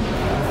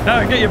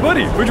 Now get your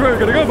buddy. Which way are we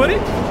gonna go, buddy?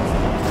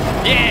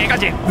 Yeah,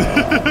 got you.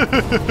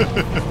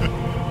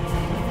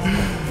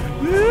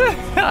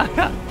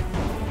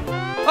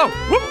 Oh,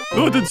 whoop.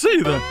 Oh, I didn't see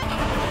you there.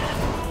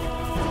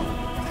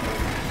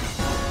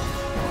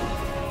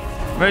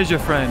 Where's your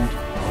friend?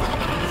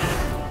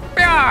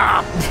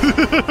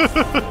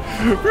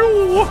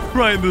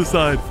 Right in the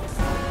side.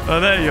 Oh,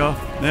 there you are.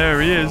 There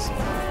he is.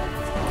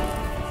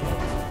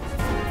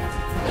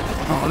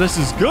 Oh, this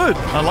is good.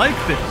 I like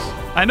this.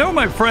 I know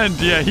my friend.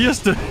 Yeah, he has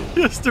to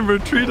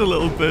retreat a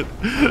little bit.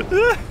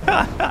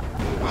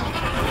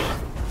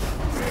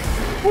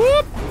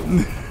 Whoop!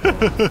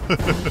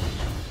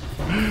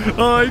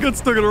 Oh, he got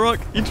stuck in a rock.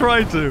 He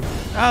tried to.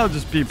 I'll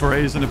just be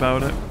brazen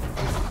about it.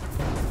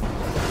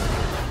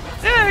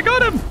 Yeah, I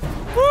got him.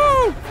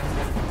 Woo!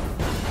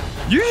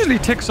 Usually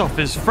ticks off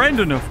his friend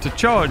enough to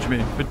charge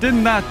me, but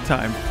didn't that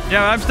time.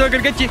 Yeah, I'm still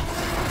gonna get you.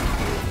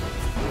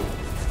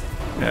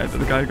 Yeah, did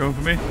the guy going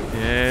for me?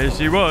 Yes,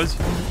 he was.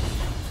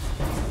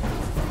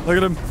 Look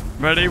at him.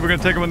 Ready? We're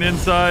gonna take him on the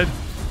inside.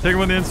 Take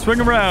him on the inside. Swing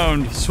him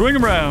around. Swing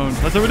him around.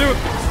 That's how we do it.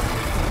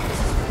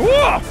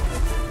 Whoa!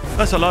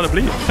 That's a lot of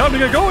bleed. Time to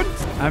get going.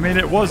 I mean,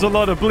 it was a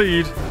lot of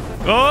bleed.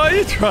 Oh,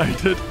 he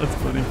tried it. That's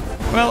funny.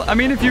 Well, I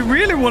mean, if you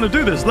really want to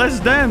do this, let's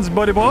dance,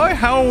 buddy boy.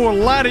 How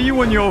light are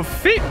you on your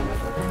feet?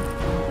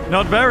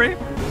 Not very,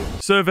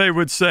 survey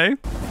would say.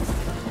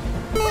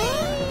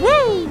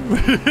 Woo!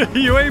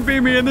 You ain't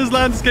beat me in this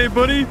landscape,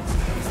 buddy.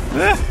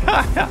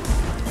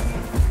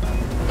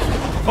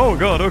 Oh,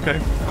 God, okay.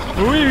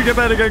 We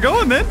better get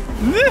going then.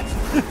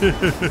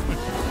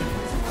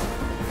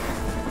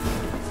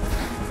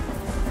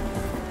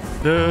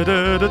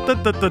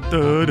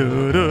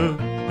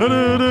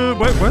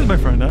 Wait, where's my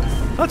friend at?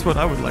 That's what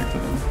I would like to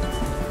know.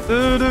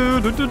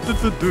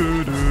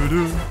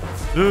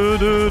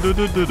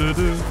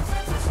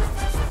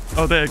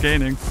 Oh, they're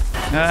gaining.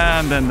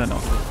 And then they're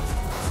not.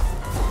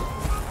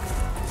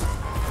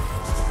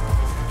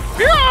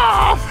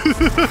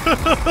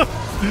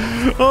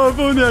 Oh, if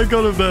only I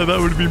got him there, that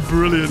would be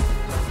brilliant.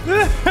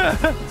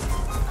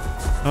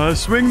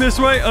 Swing this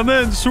way, and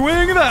then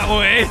swing that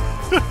way.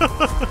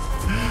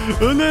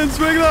 And then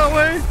swing that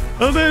way,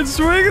 and then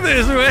swing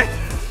this way.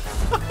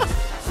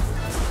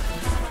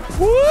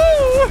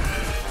 Woo!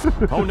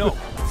 Oh no.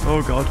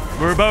 Oh God,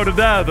 we're about to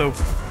die though.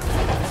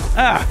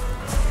 Ah!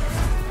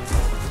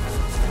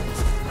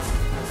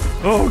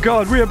 Oh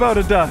God, we're about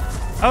to die.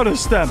 Out of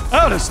stem,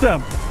 out of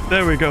stem.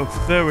 There we go,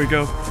 there we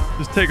go.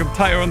 Just take them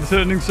tighter on the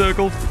turning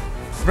circle.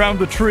 Round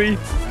the tree,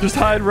 just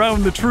hide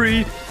round the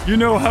tree. You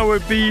know how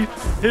it be,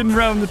 hidden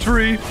round the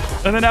tree,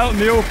 and then out in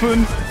the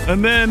open,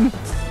 and then,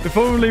 if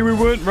only we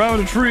weren't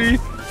round a tree,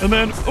 and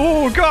then,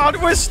 oh God,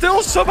 we're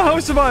still somehow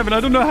surviving. I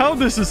don't know how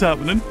this is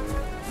happening.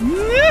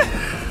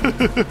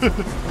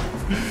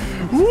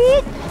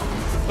 Whoop.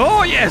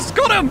 Oh yes,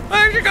 got him!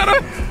 I got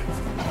him!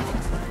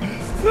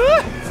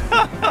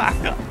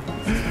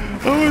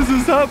 How is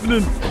this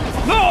happening?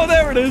 Oh,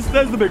 there it is.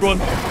 There's the big one.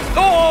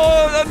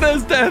 Oh, and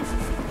there's death.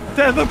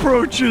 Death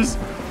approaches.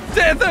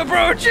 Death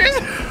approaches.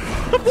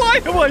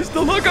 Why am I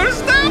still not going to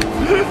stop?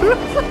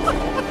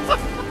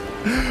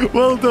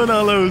 Well done,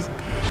 Aloes.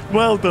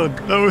 Well done.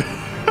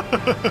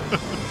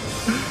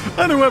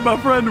 I know where my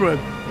friend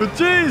went, but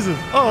Jesus.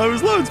 Oh, it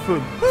was loads of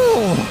fun.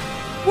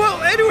 Oh.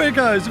 Well, anyway,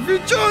 guys, if you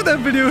enjoyed that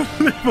video,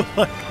 leave a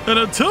like. And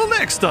until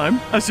next time,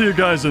 I see you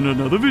guys in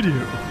another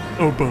video.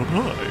 Oh,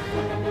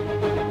 bye-bye.